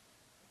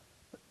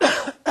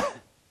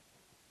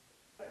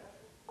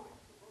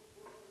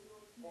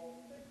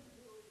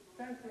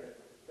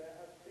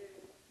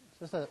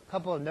 Just a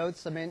couple of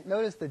notes.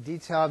 Notice the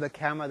detail of the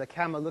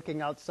camera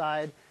looking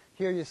outside.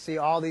 Here you see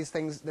all these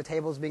things, the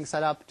tables being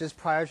set up. Just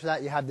prior to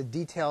that, you have the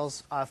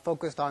details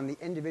focused on the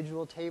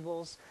individual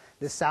tables,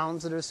 the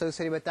sounds that are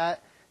associated with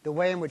that, the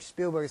way in which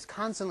Spielberg is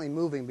constantly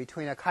moving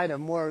between a kind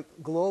of more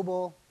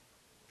global,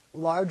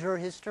 larger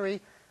history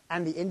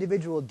and the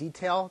individual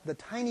detail, the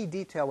tiny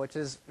detail, which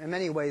is, in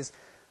many ways,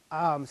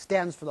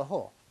 stands for the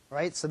whole,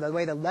 right? So the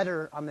way the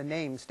letter on the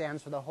name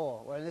stands for the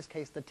whole, or in this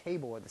case, the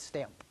table or the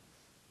stamp.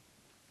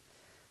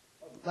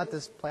 Let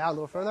this play out a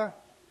little further.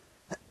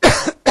 Think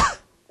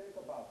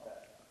about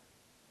that.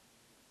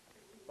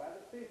 By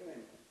this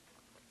evening,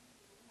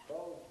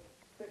 those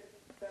 6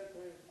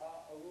 centuries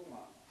are a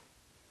rumor.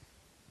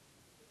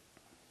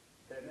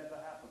 They never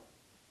happened.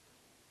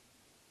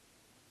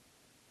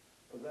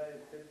 Today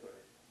is history.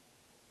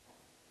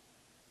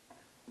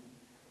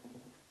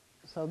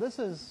 So this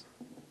is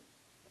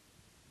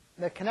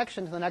the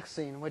connection to the next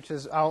scene, which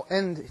is, I'll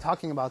end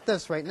talking about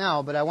this right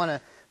now, but I want to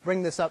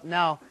bring this up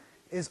now,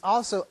 is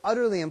also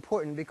utterly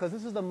important because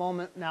this is the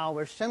moment now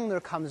where Schindler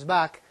comes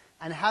back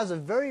and has a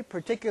very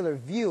particular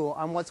view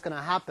on what's going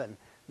to happen.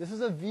 This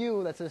is a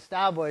view that's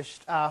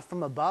established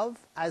from above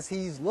as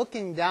he's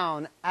looking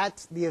down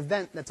at the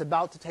event that's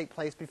about to take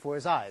place before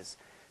his eyes.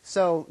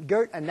 So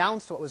Gert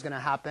announced what was going to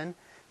happen.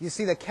 You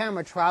see the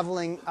camera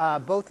traveling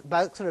both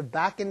sort of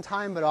back in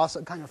time but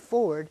also kind of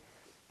forward.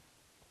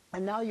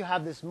 And now you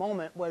have this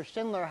moment where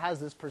Schindler has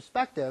this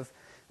perspective,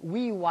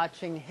 we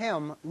watching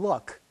him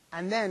look,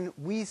 and then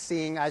we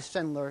seeing as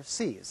Schindler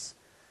sees.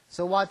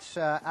 So watch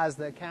as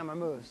the camera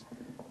moves.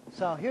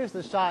 So here's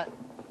the shot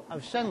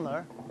of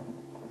Schindler.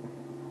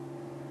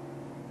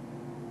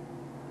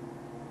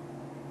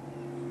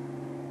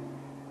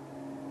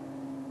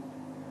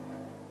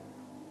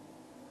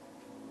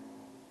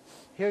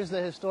 Here's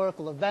the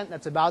historical event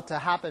that's about to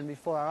happen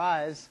before our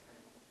eyes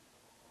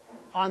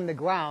on the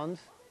ground,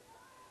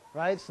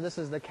 right? So this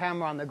is the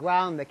camera on the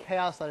ground, the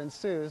chaos that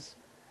ensues.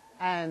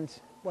 And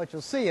what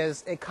you'll see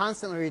is it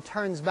constantly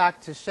returns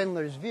back to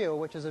Schindler's view,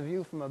 which is a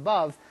view from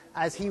above,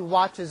 as he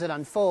watches it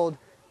unfold,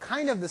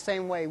 kind of the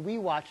same way we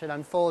watch it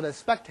unfold as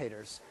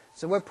spectators.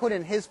 So we're put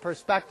in his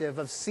perspective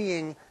of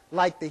seeing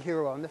like the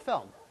hero in the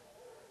film.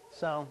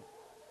 So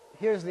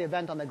here's the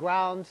event on the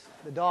ground,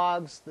 the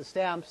dogs, the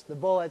stamps, the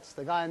bullets,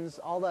 the guns,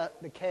 all the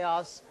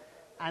chaos.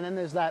 And then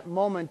there's that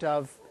moment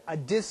of a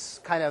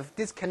kind of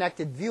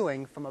disconnected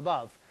viewing from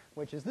above,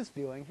 which is this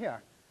viewing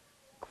here.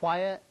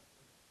 Quiet,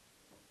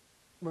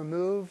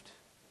 removed,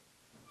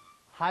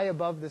 high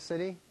above the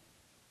city,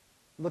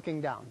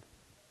 looking down,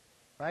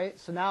 right?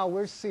 So now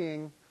we're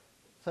seeing,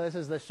 so this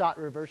is the shot,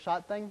 reverse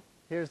shot thing.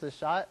 Here's the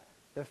shot,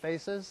 their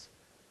faces,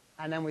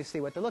 and then we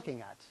see what they're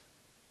looking at.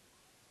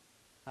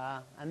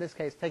 In this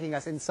case, taking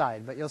us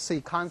inside. But you'll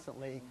see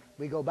constantly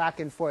we go back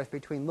and forth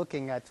between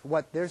looking at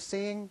what they're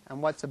seeing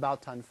and what's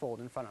about to unfold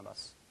in front of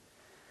us.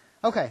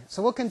 Okay,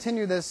 so we'll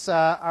continue this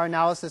our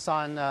analysis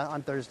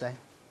on Thursday.